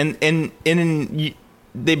everywhere. And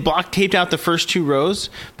they block taped out the first two rows,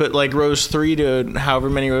 but like rows 3 to however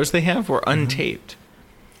many rows they have were untaped.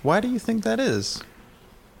 Why do you think that is?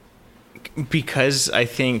 Because I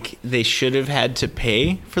think they should have had to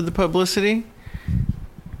pay for the publicity,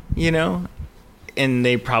 you know, and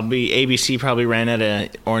ABC probably ran out of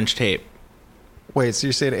orange tape. Wait, so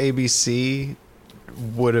you're saying ABC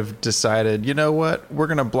would have decided, you know what, we're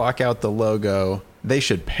going to block out the logo. They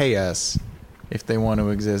should pay us if they want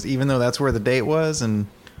to exist, even though that's where the date was? And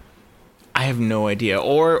I have no idea.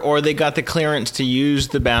 Or they got the clearance to use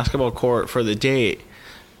the basketball court for the date,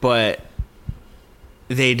 but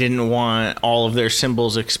they didn't want all of their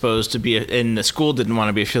symbols exposed to be, and the school didn't want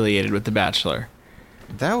to be affiliated with The Bachelor.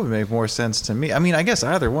 That would make more sense to me. I mean, I guess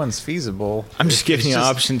either one's feasible. I'm just giving you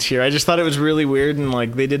options here. I just thought it was really weird, and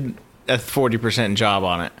like they did a 40% job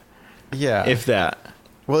on it. Yeah. If that.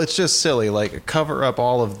 Well, it's just silly. Like, cover up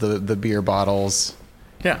all of the beer bottles.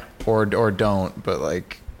 Yeah. Or don't. But,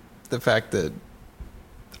 like, the fact that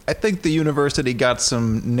I think the university got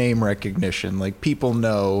some name recognition. Like, people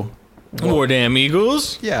know. War damn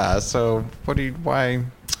Eagles? Yeah, so why?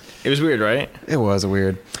 It was weird, right? It was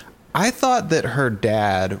weird. I thought that her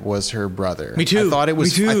dad was her brother. Me too. I thought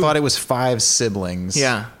it was 5 siblings.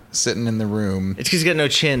 Yeah. Sitting in the room. It's because he's got no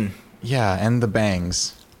chin. Yeah, and the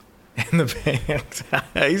bangs. And the bangs.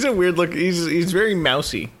 He's a weird look. He's very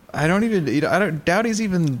mousy. I don't doubt he's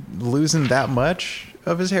even losing that much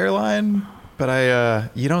of his hairline.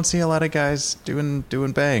 But you don't see a lot of guys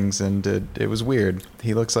doing bangs, and it was weird.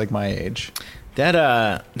 He looks like my age.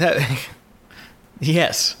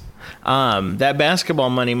 Yes. That basketball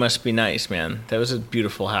money must be nice, man. That was a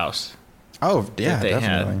beautiful house. Oh, yeah, that they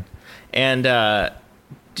definitely. Had.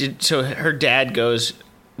 And so her dad goes,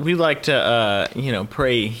 we like to,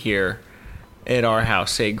 pray here at our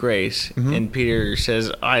house, say grace. Mm-hmm. And Peter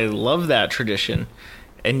says, I love that tradition,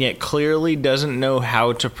 and yet clearly doesn't know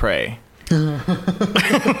how to pray.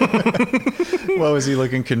 What, was he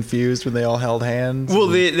looking confused when they all held hands? Well,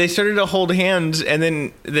 they started to hold hands, and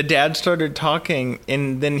then the dad started talking,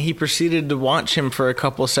 and then he proceeded to watch him for a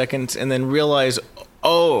couple seconds, and then realize,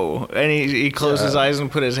 and he closed his eyes and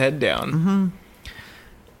put his head down.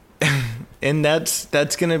 Mm-hmm. And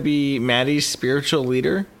that's going to be Maddie's spiritual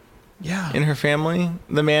leader in her family?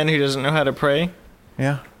 The man who doesn't know how to pray?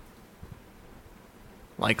 Yeah.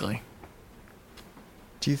 Likely.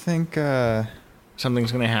 Do you think...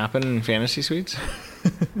 something's going to happen in Fantasy Suites?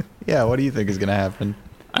 Yeah, what do you think is going to happen?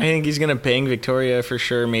 I think he's going to bang Victoria for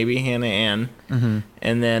sure, maybe Hannah Ann. Mm-hmm.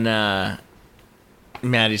 And then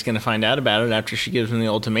Maddie's going to find out about it after she gives him the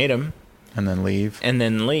ultimatum. And then leave. And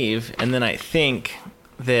then I think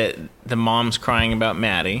that the mom's crying about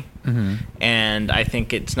Maddie. Mm-hmm. And I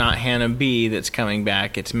think it's not Hannah B that's coming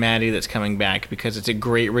back. It's Maddie that's coming back because it's a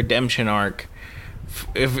great redemption arc.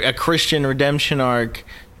 A Christian redemption arc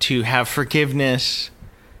to have forgiveness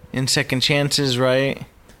and second chances, right?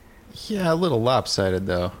 Yeah, a little lopsided,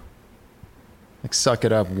 though. Like, suck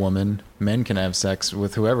it up, woman. Men can have sex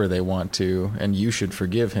with whoever they want to, and you should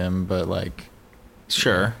forgive him, but, like...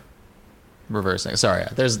 Sure. Reversing. Sorry,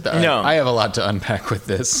 No. I have a lot to unpack with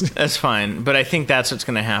this. That's fine, but I think that's what's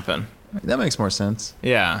going to happen. That makes more sense.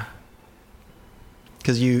 Yeah.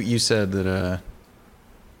 Because you said that...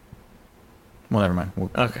 Well, never mind.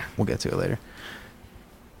 We'll get to it later.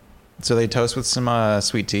 So they toast with some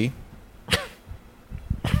sweet tea.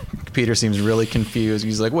 Peter seems really confused.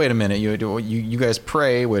 He's like, wait a minute, you guys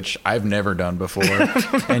pray, which I've never done before,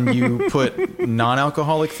 and you put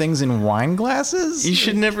non-alcoholic things in wine glasses? You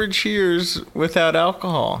should never cheers without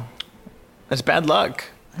alcohol. That's bad luck.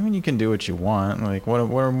 I mean, you can do what you want. Like, what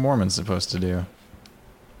are Mormons supposed to do?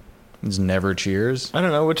 Just never cheers? I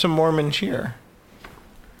don't know. What's a Mormon cheer?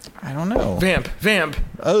 I don't know. Vamp.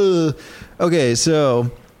 Okay,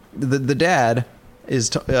 so the dad is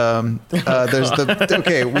there's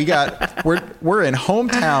we're in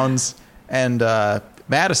hometowns, and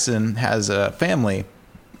Madison has a family.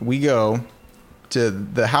 We go to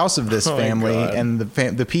the house of this family, and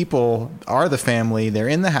the people are the family. They're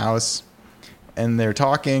in the house, and they're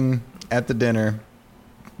talking at the dinner.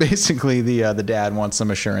 Basically, the dad wants some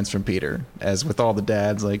assurance from Peter, as with all the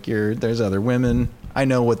dads. Like, there's other women. I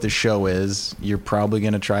know what the show is. You're probably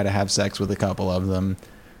going to try to have sex with a couple of them.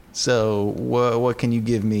 So what can you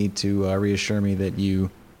give me to reassure me that you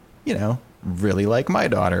really like my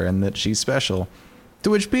daughter and that she's special? To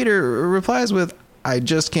which Peter replies with, I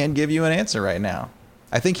just can't give you an answer right now.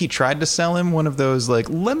 I think he tried to sell him one of those, like,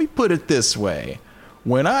 let me put it this way.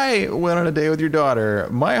 When I went on a date with your daughter,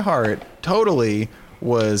 my heart totally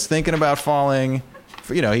was thinking about falling.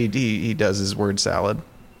 He does his word salad.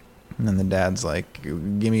 And then the dad's like,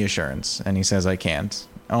 give me assurance. And he says, I can't.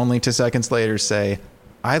 Only 2 seconds later say,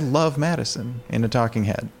 I love Madison in a talking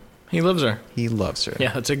head. He loves her. He loves her.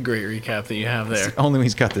 Yeah, that's a great recap that you have there. Only when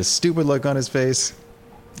he's got this stupid look on his face.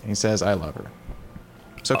 And he says, I love her.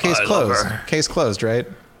 So case closed. Case closed, right?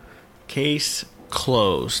 Case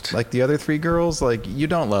closed. Like the other 3 girls, like, you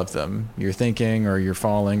don't love them. You're thinking, or you're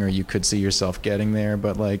falling, or you could see yourself getting there.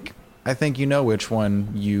 But, like, I think you know which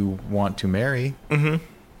one you want to marry. Mm-hmm.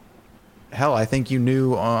 Hell, I think you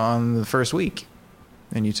knew on the first week.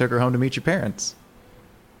 And you took her home to meet your parents.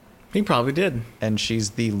 He probably did. And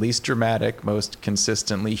she's the least dramatic, most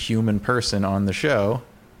consistently human person on the show.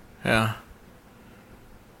 Yeah.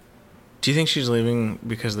 Do you think she's leaving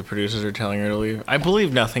because the producers are telling her to leave? I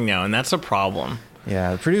believe nothing now, and that's a problem.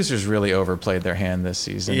 Yeah, the producers really overplayed their hand this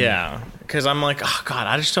season. Yeah, because I'm like, oh, God,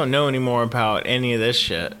 I just don't know anymore about any of this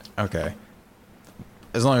shit. Okay.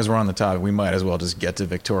 As long as we're on the topic, we might as well just get to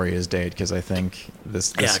Victoria's date, because I think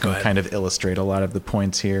this can kind of illustrate a lot of the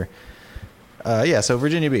points here. So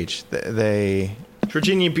Virginia Beach.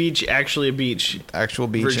 Virginia Beach, actually a beach. Actual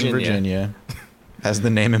beach in Virginia, as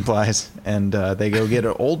the name implies. And they go get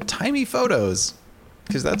old-timey photos,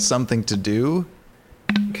 because that's something to do.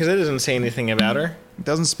 Because it doesn't say anything about her. It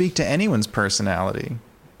doesn't speak to anyone's personality.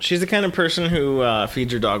 She's the kind of person who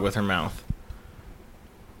feeds her dog with her mouth.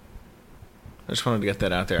 I just wanted to get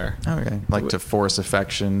that out there. Okay. Like to force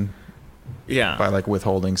affection. Yeah. By, like,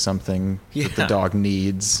 withholding something that the dog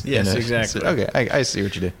needs. Yes, exactly. Okay, I see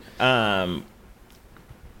what you did.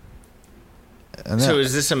 So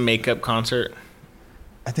is this a makeup concert?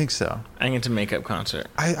 I think so. I think it's a makeup concert.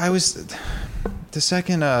 I was... The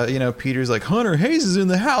second, Peter's like, Hunter Hayes is in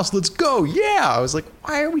the house. Let's go. Yeah. I was like,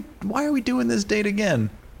 why are we doing this date again?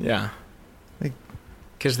 Yeah. Like,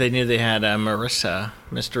 because they knew they had Marissa,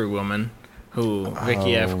 mystery woman, who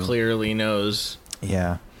Vicky F. clearly knows.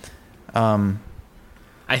 Yeah.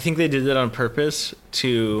 I think they did that on purpose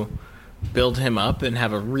to build him up and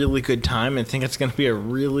have a really good time and think it's going to be a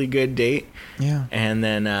really good date. Yeah. And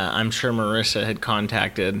then I'm sure Marissa had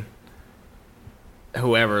contacted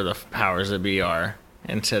whoever the powers that be are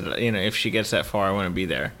and said, if she gets that far, I want to be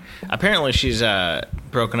there. Apparently, she's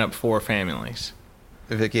broken up 4 families.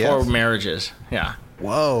 Vicky 4 F? marriages. Yeah.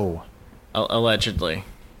 Whoa. Allegedly.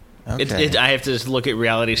 Okay. I have to just look at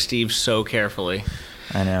Reality Steve so carefully.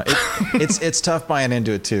 I know. It's tough buying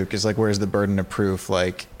into it, too, because, like, where's the burden of proof?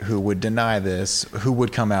 Like, who would deny this? Who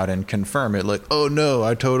would come out and confirm it? Like, oh, no,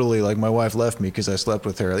 I totally, like, my wife left me because I slept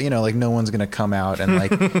with her. Like, no one's going to come out and, like,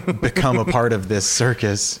 become a part of this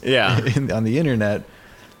circus on the internet.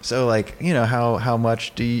 So, like, how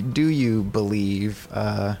much do you believe?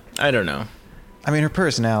 I don't know. I mean, her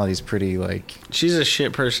personality is pretty, like... She's a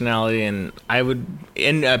shit personality, and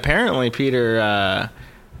apparently Peter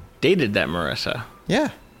dated that Marissa.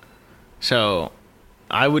 Yeah. So,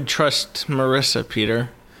 I would trust Marissa, Peter.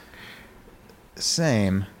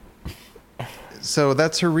 Same. So,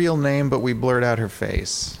 that's her real name, but we blurred out her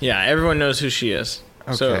face. Yeah, everyone knows who she is.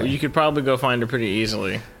 Okay. So, you could probably go find her pretty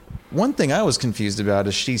easily. One thing I was confused about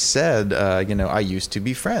is she said, I used to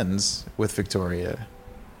be friends with Victoria.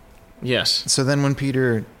 Yes. So then when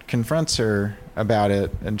Peter confronts her about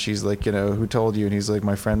it, and she's like, who told you? And he's like,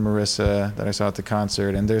 my friend Marissa that I saw at the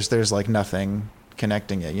concert. And there's like nothing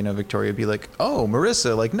connecting it. Victoria would be like, oh,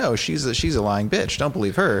 Marissa, like, no, she's a lying bitch. Don't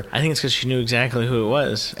believe her. I think it's because she knew exactly who it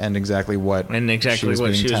was. And exactly what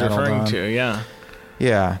she was referring to, yeah.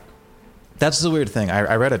 Yeah. That's the weird thing.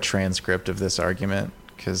 I read a transcript of this argument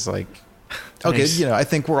because, like, okay, nice. I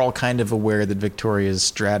think we're all kind of aware that Victoria's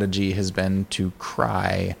strategy has been to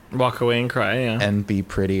cry. Walk away and cry, yeah. And be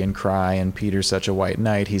pretty and cry, and Peter's such a white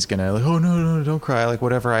knight, he's going to, like, oh, no, don't cry, like,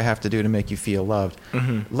 whatever I have to do to make you feel loved.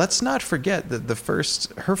 Mm-hmm. Let's not forget that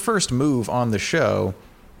her first move on the show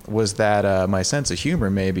was that my sense of humor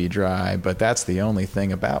may be dry, but that's the only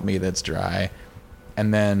thing about me that's dry.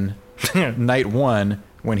 And then night 1,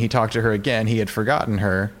 when he talked to her again, he had forgotten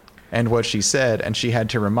her and what she said, and she had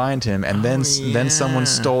to remind him, and then someone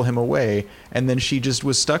stole him away, and then she just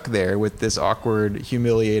was stuck there with this awkward,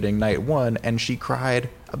 humiliating night 1, and she cried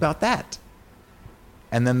about that.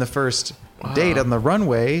 And then the first date on the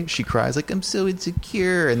runway, she cries like, I'm so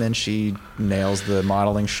insecure, and then she nails the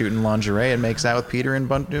modeling shoot in lingerie and makes out with Peter in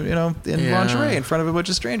lingerie in front of a bunch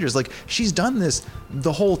of strangers. Like, she's done this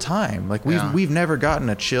the whole time. Like, we've never gotten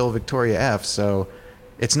a chill Victoria F, so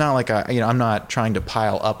it's not like I'm not trying to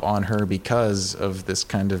pile up on her because of this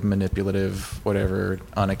kind of manipulative, whatever,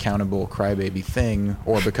 unaccountable crybaby thing,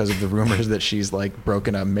 or because of the rumors that she's like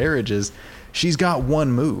broken up marriages. She's got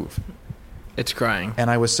one move. It's crying.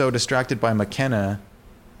 And I was so distracted by McKenna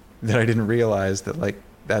that I didn't realize that, like,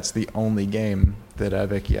 that's the only game that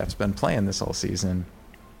Vicky F's been playing this whole season.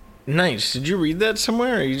 Nice. Did you read that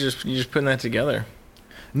somewhere, or are you just putting that together?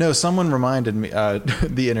 No, someone reminded me,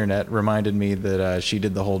 the internet reminded me that she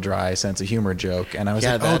did the whole dry sense of humor joke. And I was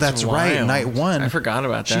like, oh, that's wild. Right, night 1. I forgot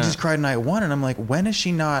about that. She just cried night 1. And I'm like, when has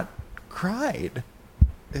she not cried?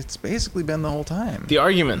 It's basically been the whole time. The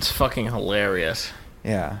argument's fucking hilarious.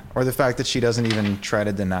 Yeah. Or the fact that she doesn't even try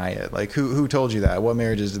to deny it. Like, who told you that? What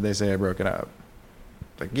marriages did they say I broke it up?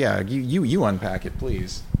 Like, yeah, you unpack it,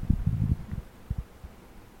 please.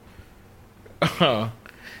 Oh.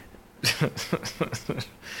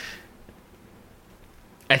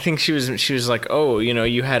 I think she was like, oh,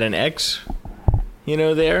 you had an ex,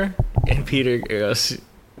 there? And Peter goes,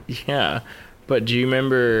 yeah, but do you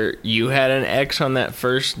remember you had an ex on that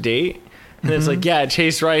first date? And it's like, yeah,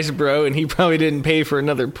 Chase Rice, bro, and he probably didn't pay for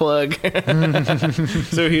another plug.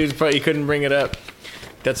 So he couldn't bring it up.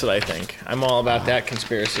 That's what I think. I'm all about that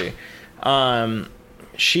conspiracy.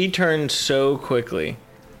 She turned so quickly.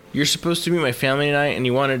 You're supposed to meet my family tonight, and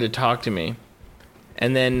you wanted to talk to me.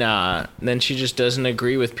 And then she just doesn't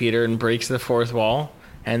agree with Peter and breaks the fourth wall.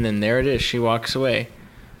 And then there it is. She walks away.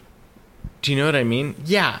 Do you know what I mean?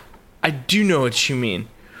 Yeah, I do know what you mean.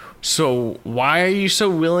 So why are you so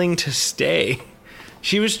willing to stay?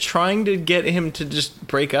 She was trying to get him to just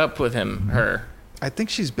break up with her. I think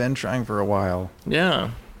she's been trying for a while.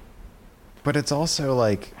 Yeah. But it's also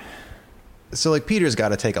like... So, like, Peter's got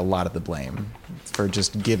to take a lot of the blame for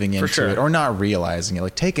just giving into it or not realizing it.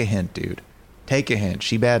 Like, take a hint, dude. Take a hint.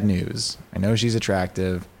 She bad news. I know she's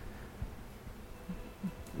attractive.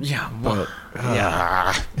 Yeah. But,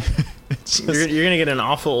 yeah. It's just, You're gonna get an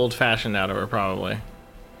awful old fashioned out of her, probably.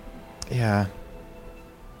 yeah.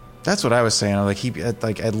 That's what I was saying.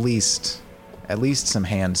 Like at least some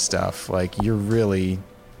hand stuff. Like you're really.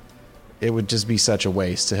 It would just be such a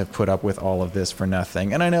waste to have put up with all of this for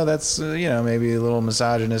nothing. And I know that's maybe a little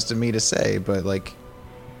misogynist of me to say, but like,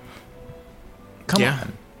 come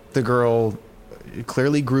on. The girl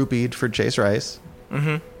clearly groupied for Chase Rice.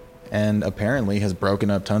 Mm-hmm. And apparently has broken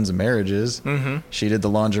up tons of marriages. Mm-hmm. She did the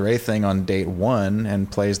lingerie thing on date 1 and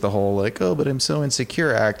plays the whole like, oh, but I'm so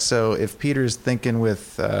insecure act. So if Peter's thinking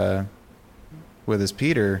with his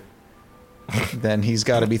Peter, then he's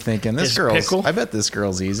got to be thinking this girl's. Pickle? I bet this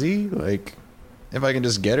girl's easy. Like, if I can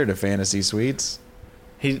just get her to fantasy suites.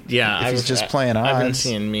 He's just playing odds. I've been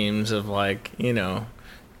seeing memes of like,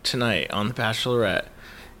 tonight on The Bachelorette.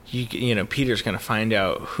 Peter's going to find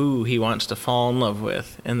out who he wants to fall in love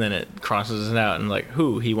with, and then it crosses it out and like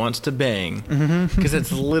who he wants to bang, because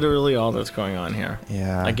it's literally all that's going on here.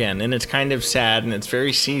 Yeah. Again, and it's kind of sad, and it's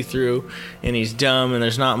very see-through, and he's dumb, and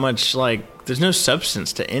there's not much there's no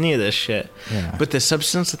substance to any of this shit. Yeah. But the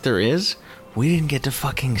substance that there is, we didn't get to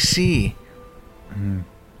fucking see. Mm.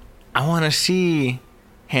 I want to see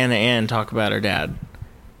Hannah Ann talk about her dad.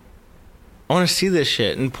 I want to see this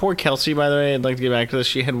shit. And poor Kelsey, by the way, I'd like to get back to this.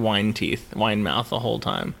 She had wine mouth the whole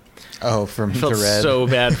time. Oh, from I felt the red. So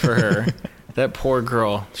bad for her. That poor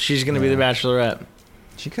girl. She's going to be the Bachelorette.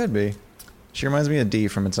 She could be. She reminds me of Dee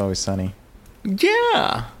from It's Always Sunny.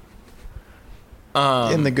 Yeah.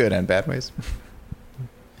 In the good and bad ways.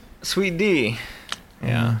 Sweet Dee.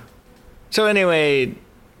 Yeah. So anyway,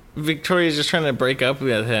 Victoria's just trying to break up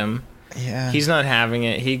with him. Yeah. He's not having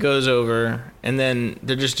it. He goes over, and then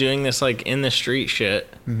they're just doing this like in the street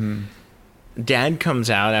shit. Mm-hmm. Dad comes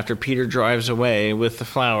out after Peter drives away with the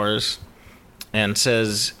flowers and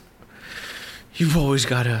says, "You've always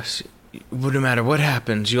got us. No matter what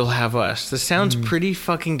happens, you'll have us." This sounds pretty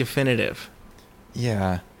fucking definitive.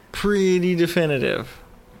 Yeah. Pretty definitive.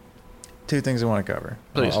 2 things I want to cover.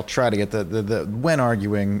 Please. I'll try to get the when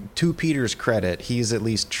arguing, to Peter's credit, he's at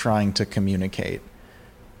least trying to communicate.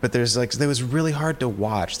 But there was really hard to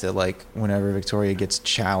watch that, like, whenever Victoria gets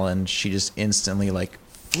challenged, she just instantly, like,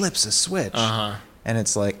 flips a switch. Uh-huh. And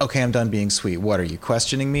it's like, okay, I'm done being sweet. What, are you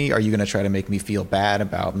questioning me? Are you going to try to make me feel bad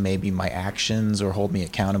about maybe my actions or hold me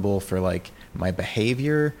accountable for, like, my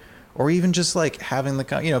behavior? Or even just, like, having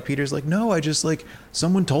the, Peter's like, no, I just, like,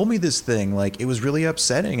 someone told me this thing. Like, it was really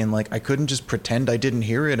upsetting. And, like, I couldn't just pretend I didn't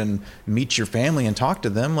hear it and meet your family and talk to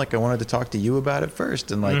them. Like, I wanted to talk to you about it first.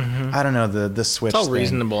 And, like, I don't know, the switch It's all thing.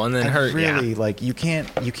 reasonable. And then really, like, you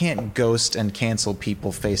can't ghost and cancel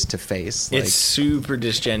people face to face. It's super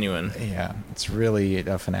disgenuine. Yeah, it's really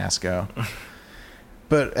a finasco.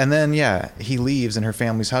 And then, he leaves and her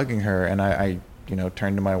family's hugging her. And I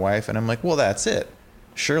turn to my wife and I'm like, well, that's it.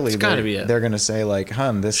 Surely they're going to say, like,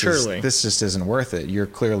 hun, this just isn't worth it. You're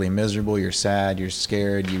clearly miserable. You're sad. You're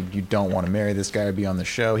scared. You don't want to marry this guy or be on the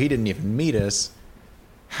show. He didn't even meet us.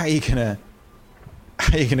 How you gonna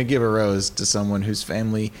give a rose to someone whose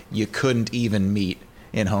family you couldn't even meet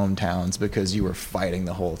in hometowns because you were fighting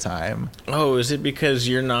the whole time? Oh, is it because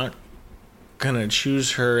you're not going to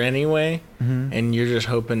choose her anyway? Mm-hmm. And you're just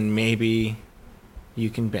hoping maybe you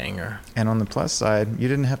can bang her. And on the plus side, you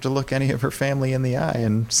didn't have to look any of her family in the eye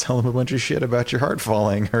and tell them a bunch of shit about your heart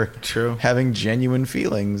falling or having genuine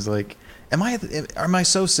feelings. Like, am I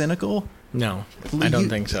so cynical? No, I don't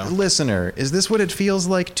think so. Listener, is this what it feels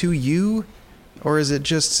like to you? Or is it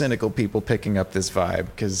just cynical people picking up this vibe?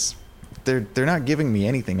 Because they're not giving me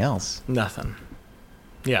anything else. Nothing.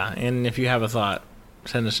 Yeah, and if you have a thought,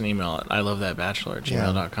 send us an email at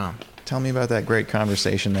ilovethatbachelor@gmail.com. Tell me about that great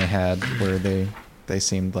conversation they had where they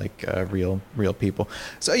seemed like real people.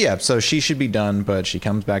 So she should be done, but she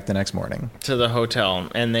comes back the next morning to the hotel,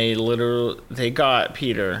 and they got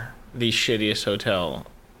Peter the shittiest hotel.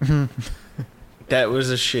 That was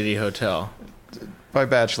a shitty hotel by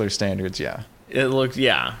Bachelor standards. Yeah, it looked.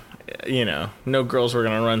 Yeah, no girls were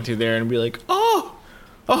gonna run through there and be like, oh,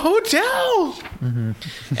 a hotel. Mm-hmm.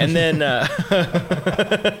 And then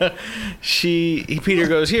Peter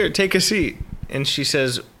goes, here, take a seat, and she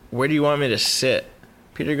says, where do you want me to sit?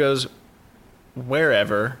 Peter goes,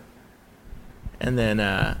 wherever. And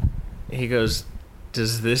then he goes,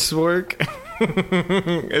 does this work?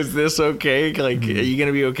 Is this okay? Like, are you going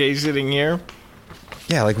to be okay sitting here?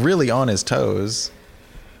 Yeah, like really on his toes.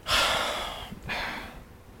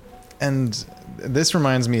 And this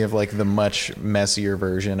reminds me of like the much messier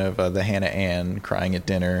version of the Hannah Ann crying at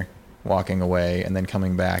dinner, walking away, and then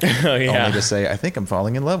coming back only to say, I think I'm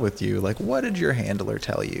falling in love with you. Like, what did your handler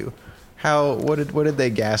tell you? what did they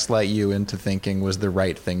gaslight you into thinking was the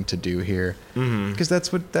right thing to do here? Because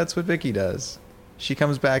that's what Vicky does. She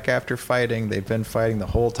comes back after fighting. They've been fighting the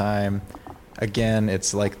whole time. Again,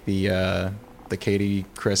 it's like the Katie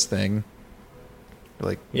Chris thing.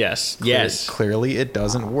 Like, yes. Clearly it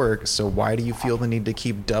doesn't work, so why do you feel the need to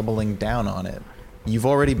keep doubling down on it? You've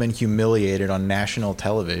already been humiliated on national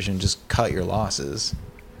television. Just cut your losses.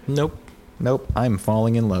 Nope, I'm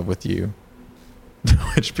falling in love with you.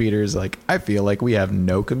 Which Peter's like, I feel like we have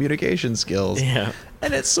no communication skills. Yeah.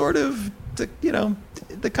 And it's sort of,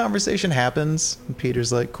 the conversation happens. And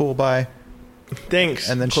Peter's like, cool, bye. Thanks.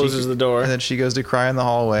 And then closes the door. And then she goes to cry in the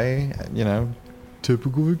hallway.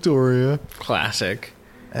 Typical Victoria. Classic.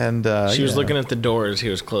 And she was looking at the door as he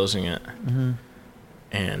was closing it. Mm-hmm.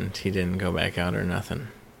 And he didn't go back out or nothing.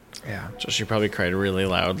 Yeah. So she probably cried really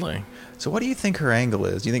loudly. So what do you think her angle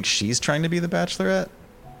is? Do you think she's trying to be the Bachelorette?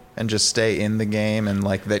 And just stay in the game, and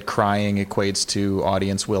like that crying equates to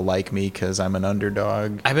audience will like me because I'm an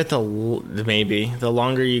underdog? I bet maybe the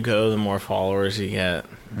longer you go, the more followers you get.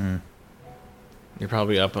 You're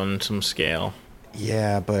probably up on some scale.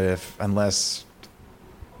 Yeah, but unless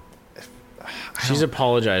she's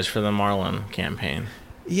apologized for the Marlon campaign.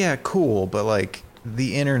 Yeah, cool, but like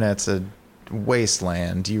the internet's a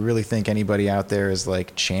wasteland. Do you really think anybody out there is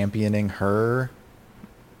like championing her?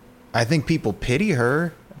 I think people pity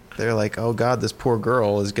her. They're like, oh God, this poor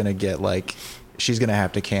girl is going to get she's going to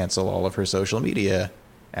have to cancel all of her social media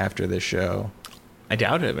after this show. I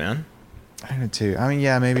doubt it, man. I do too. I mean,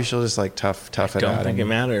 yeah, maybe she'll just tough it out. I don't think it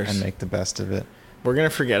matters. And make the best of it. We're going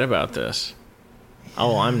to forget about this. Yeah.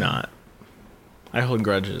 Oh, I'm not. I hold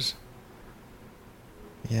grudges.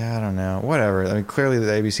 Yeah, I don't know. Whatever. I mean, clearly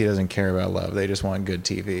the ABC doesn't care about love. They just want good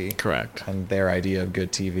TV. Correct. And their idea of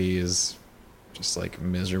good TV is just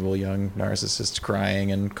miserable young narcissists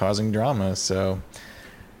crying and causing drama. So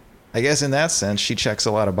I guess in that sense, she checks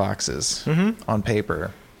a lot of boxes on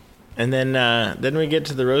paper. And then we get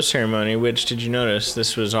to the rose ceremony, which, did you notice,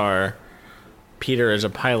 this was our Peter as a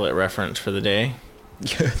pilot reference for the day?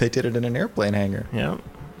 Yeah, they did it in an airplane hangar. Yep.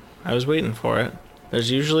 I was waiting for it. There's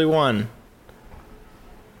usually one.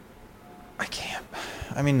 I can't.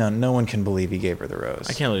 I mean, no one can believe he gave her the rose.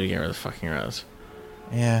 I can't believe you gave her the fucking rose.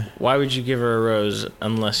 Yeah. Why would you give her a rose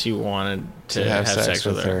unless you wanted to have sex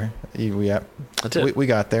with her? Yep. That's it. We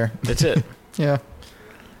got there. That's it. Yeah.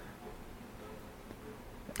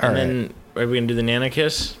 And then, are we going to do the Nana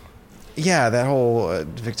kiss? Yeah, that whole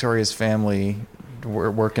Victoria's family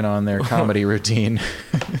working on their comedy routine.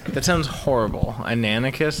 That sounds horrible. A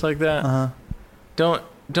Nana kiss like that? Uh-huh.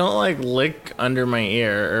 Don't lick under my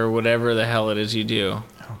ear or whatever the hell it is you do.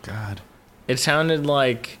 Oh, God. It sounded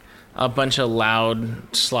like a bunch of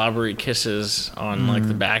loud, slobbery kisses on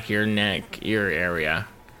the back of your neck, ear area.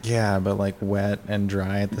 Yeah, but wet and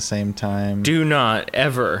dry at the same time. Do not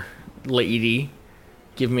ever, lady,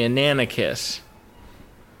 give me a Nana kiss.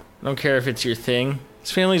 I don't care if it's your thing.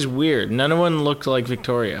 This family's weird. None of them looked like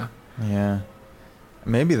Victoria. Yeah.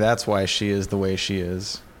 Maybe that's why she is the way she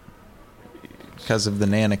is. Because of the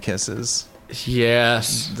Nana kisses.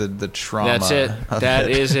 Yes. The trauma. That's it. That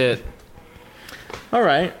is it. All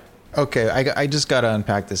right. Okay, I just got to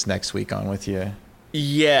unpack this next week on with you.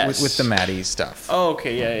 Yes. With the Maddie stuff. Oh,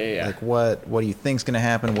 okay. Yeah. What do you think's going to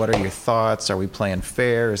happen? What are your thoughts? Are we playing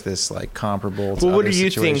fair? Is this comparable to what other do you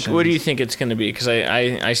situations? think? What do you think it's going to be? Because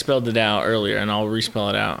I spelled it out earlier, and I'll respell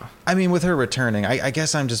it out. I mean, with her returning, I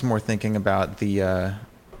guess I'm just more thinking about the,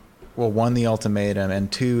 one, the ultimatum, and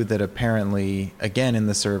two, that apparently, again, in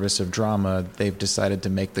the service of drama, they've decided to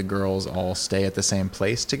make the girls all stay at the same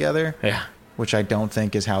place together. Yeah. Which I don't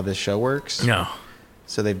think is how this show works. No.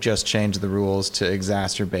 So they've just changed the rules to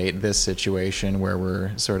exacerbate this situation where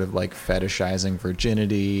we're sort of fetishizing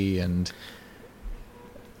virginity, and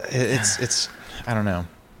it's I don't know.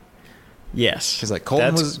 Yes. Because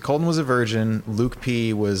Colton was a virgin. Luke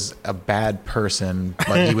P was a bad person,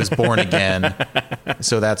 but he was born again.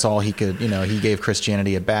 So that's all he could. He gave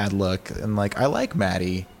Christianity a bad look. And I like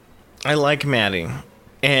Maddie.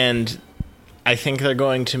 And I think they're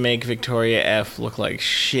going to make Victoria F look like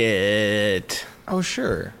shit. Oh,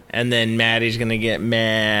 sure. And then Maddie's going to get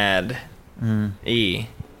mad. E.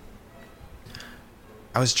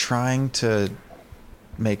 I was trying to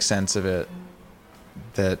make sense of it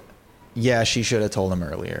that, yeah, she should have told him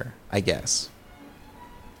earlier, I guess.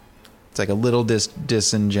 It's a little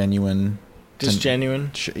disingenuine.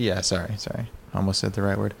 Disgenuine? Yeah, sorry. Almost said the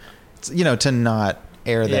right word. It's, to not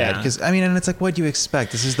air that. Because, and it's what do you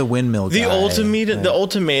expect? This is the windmill guy. The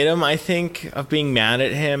ultimatum, I think, of being mad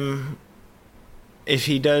at him, if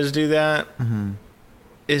he does do that,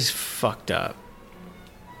 is fucked up.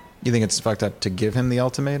 You think it's fucked up to give him the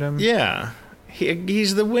ultimatum? Yeah.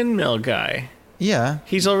 He's the windmill guy. Yeah.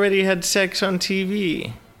 He's already had sex on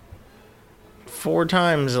TV 4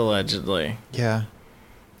 times, allegedly. Yeah.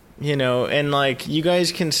 You know, and like, you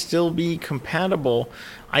guys can still be compatible.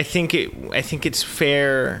 I think it's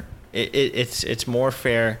fair. It's more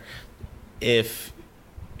fair if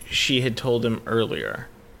she had told him earlier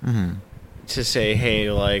to say,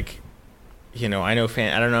 hey, like, you know, I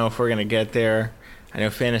don't know if we're gonna get there. I know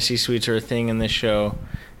fantasy suites are a thing in this show,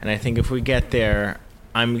 and I think if we get there,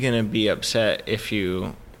 I'm gonna be upset if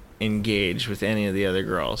you engage with any of the other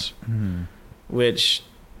girls, which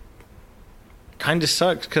kind of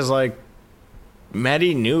sucks because, like,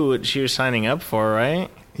 Maddie knew what she was signing up for, right?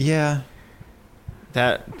 Yeah.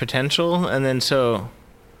 That potential, and then so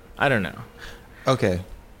I don't know. Okay.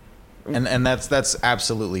 And that's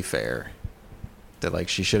absolutely fair. That, like,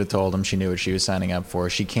 she should have told him, she knew what she was signing up for.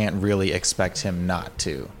 She can't really expect him not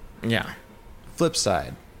to. Yeah. Flip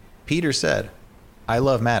side, Peter said, I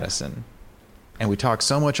love Madison. And we talk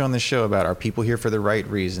so much on this show about, are people here for the right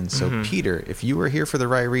reasons? So Peter, if you were here for the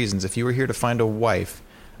right reasons, if you were here to find a wife,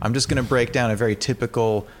 I'm just going to break down a very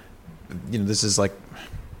typical, you know, this is like,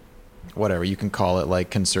 whatever, you can call it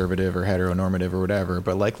like conservative or heteronormative or whatever.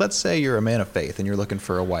 But like, let's say you're a man of faith and you're looking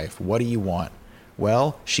for a wife. What do you want?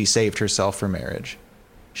 Well, she saved herself for marriage.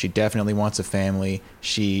 She definitely wants a family.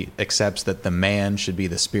 She accepts that the man should be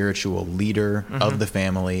the spiritual leader of the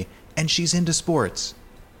family. And she's into sports.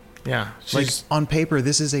 Yeah. Like, on paper,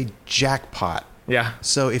 this is a jackpot. Yeah.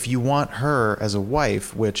 So if you want her as a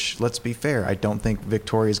wife, which, let's be fair, I don't think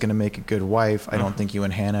Victoria's going to make a good wife. I don't think you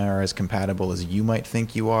and Hannah are as compatible as you might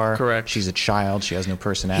think you are. Correct. She's a child. She has no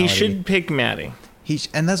personality. He should pick Maddie.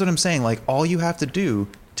 And that's what I'm saying. Like, all you have to do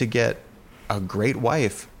to get a great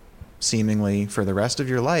wife, seemingly for the rest of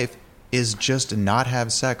your life, is just not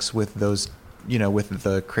have sex with those, you know, with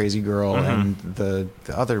the crazy girl and the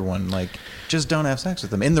other one. Like, just don't have sex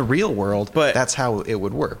with them. In the real world, but that's how it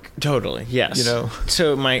would work. Totally, yes. You know?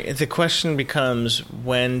 So the question becomes,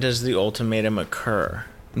 when does the ultimatum occur?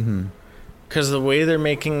 Because the way they're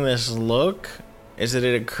making this look is that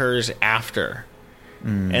it occurs after.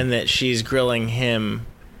 And that she's grilling him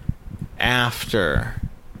after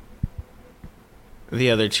the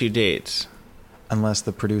other 2 dates. Unless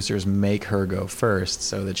the producers make her go first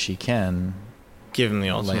so that she can give him the lay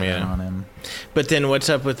it ultimatum on him. But then what's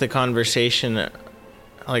up with the conversation?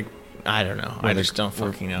 Like, I don't know. I just don't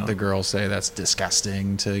fucking know. The girls say that's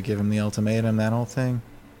disgusting to give him the ultimatum, that whole thing.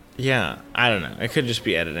 Yeah, I don't know. It could just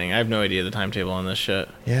be editing. I have no idea the timetable on this shit.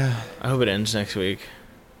 Yeah. I hope it ends next week.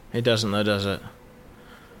 It doesn't though, does it?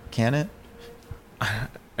 Can it?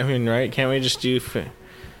 I mean, right? Can't we just do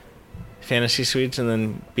fantasy suites and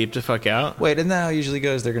then beep the fuck out? Wait, isn't that how it usually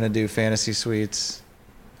goes? They're going to do fantasy suites,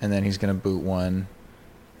 and then he's going to boot one.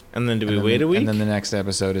 And then do we wait a week? And then the next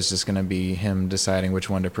episode is just going to be him deciding which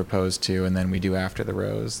one to propose to, and then we do After the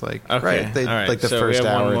Rose. Like, okay. Right? They, all right. Like the so first we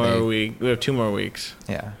have hour. One more week. We have 2 more weeks.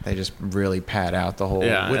 Yeah, they just really pad out the whole.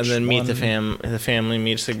 Yeah, and then meet one? the family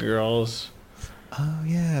meets the girls. Oh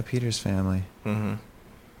yeah, Peter's family.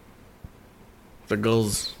 The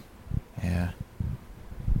girls. Yeah.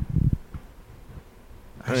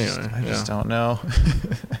 I Anyway, just don't know.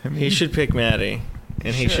 I mean, he should pick Maddie,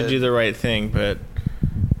 and he should do the right thing, but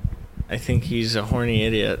I think he's a horny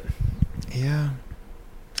idiot. Yeah.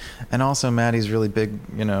 And also, Maddie's really big,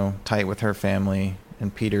 you know, tight with her family,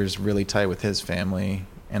 and Peter's really tight with his family,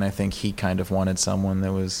 and I think he kind of wanted someone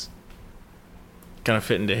that was Gonna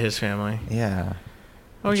fit into his family. Yeah.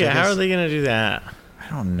 Oh, Which yeah, I how guess- are they gonna do that? I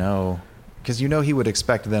don't know. Because you know he would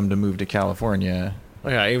expect them to move to California. Oh,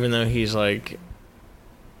 yeah, even though he's like...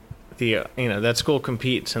 that school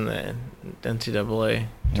competes in the NCAA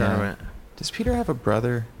tournament. Does Peter have a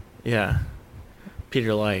brother? Yeah.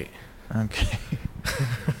 Peter Light. Okay.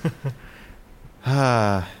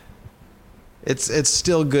 It's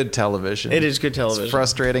still good television. It is good television. As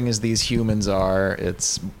frustrating as these humans are,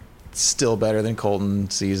 it's still better than Colton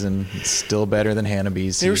season. It's still better than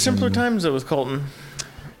Hannaby's season. There were simpler times, though, with Colton.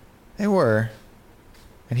 They were.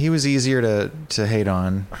 And he was easier to hate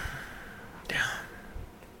on. Yeah.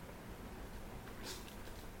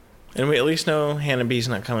 And we at least know Hannaby's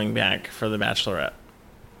not coming back for The Bachelorette.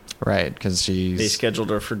 Right, because she's... They scheduled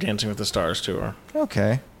her for Dancing with the Stars tour.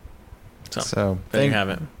 Okay. So there you have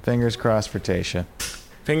it. Fingers crossed for Tayshia.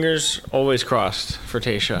 Fingers always crossed for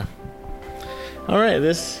Tayshia. All right,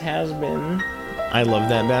 this has been I Love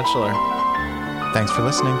That Bachelor. Thanks for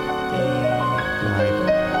listening.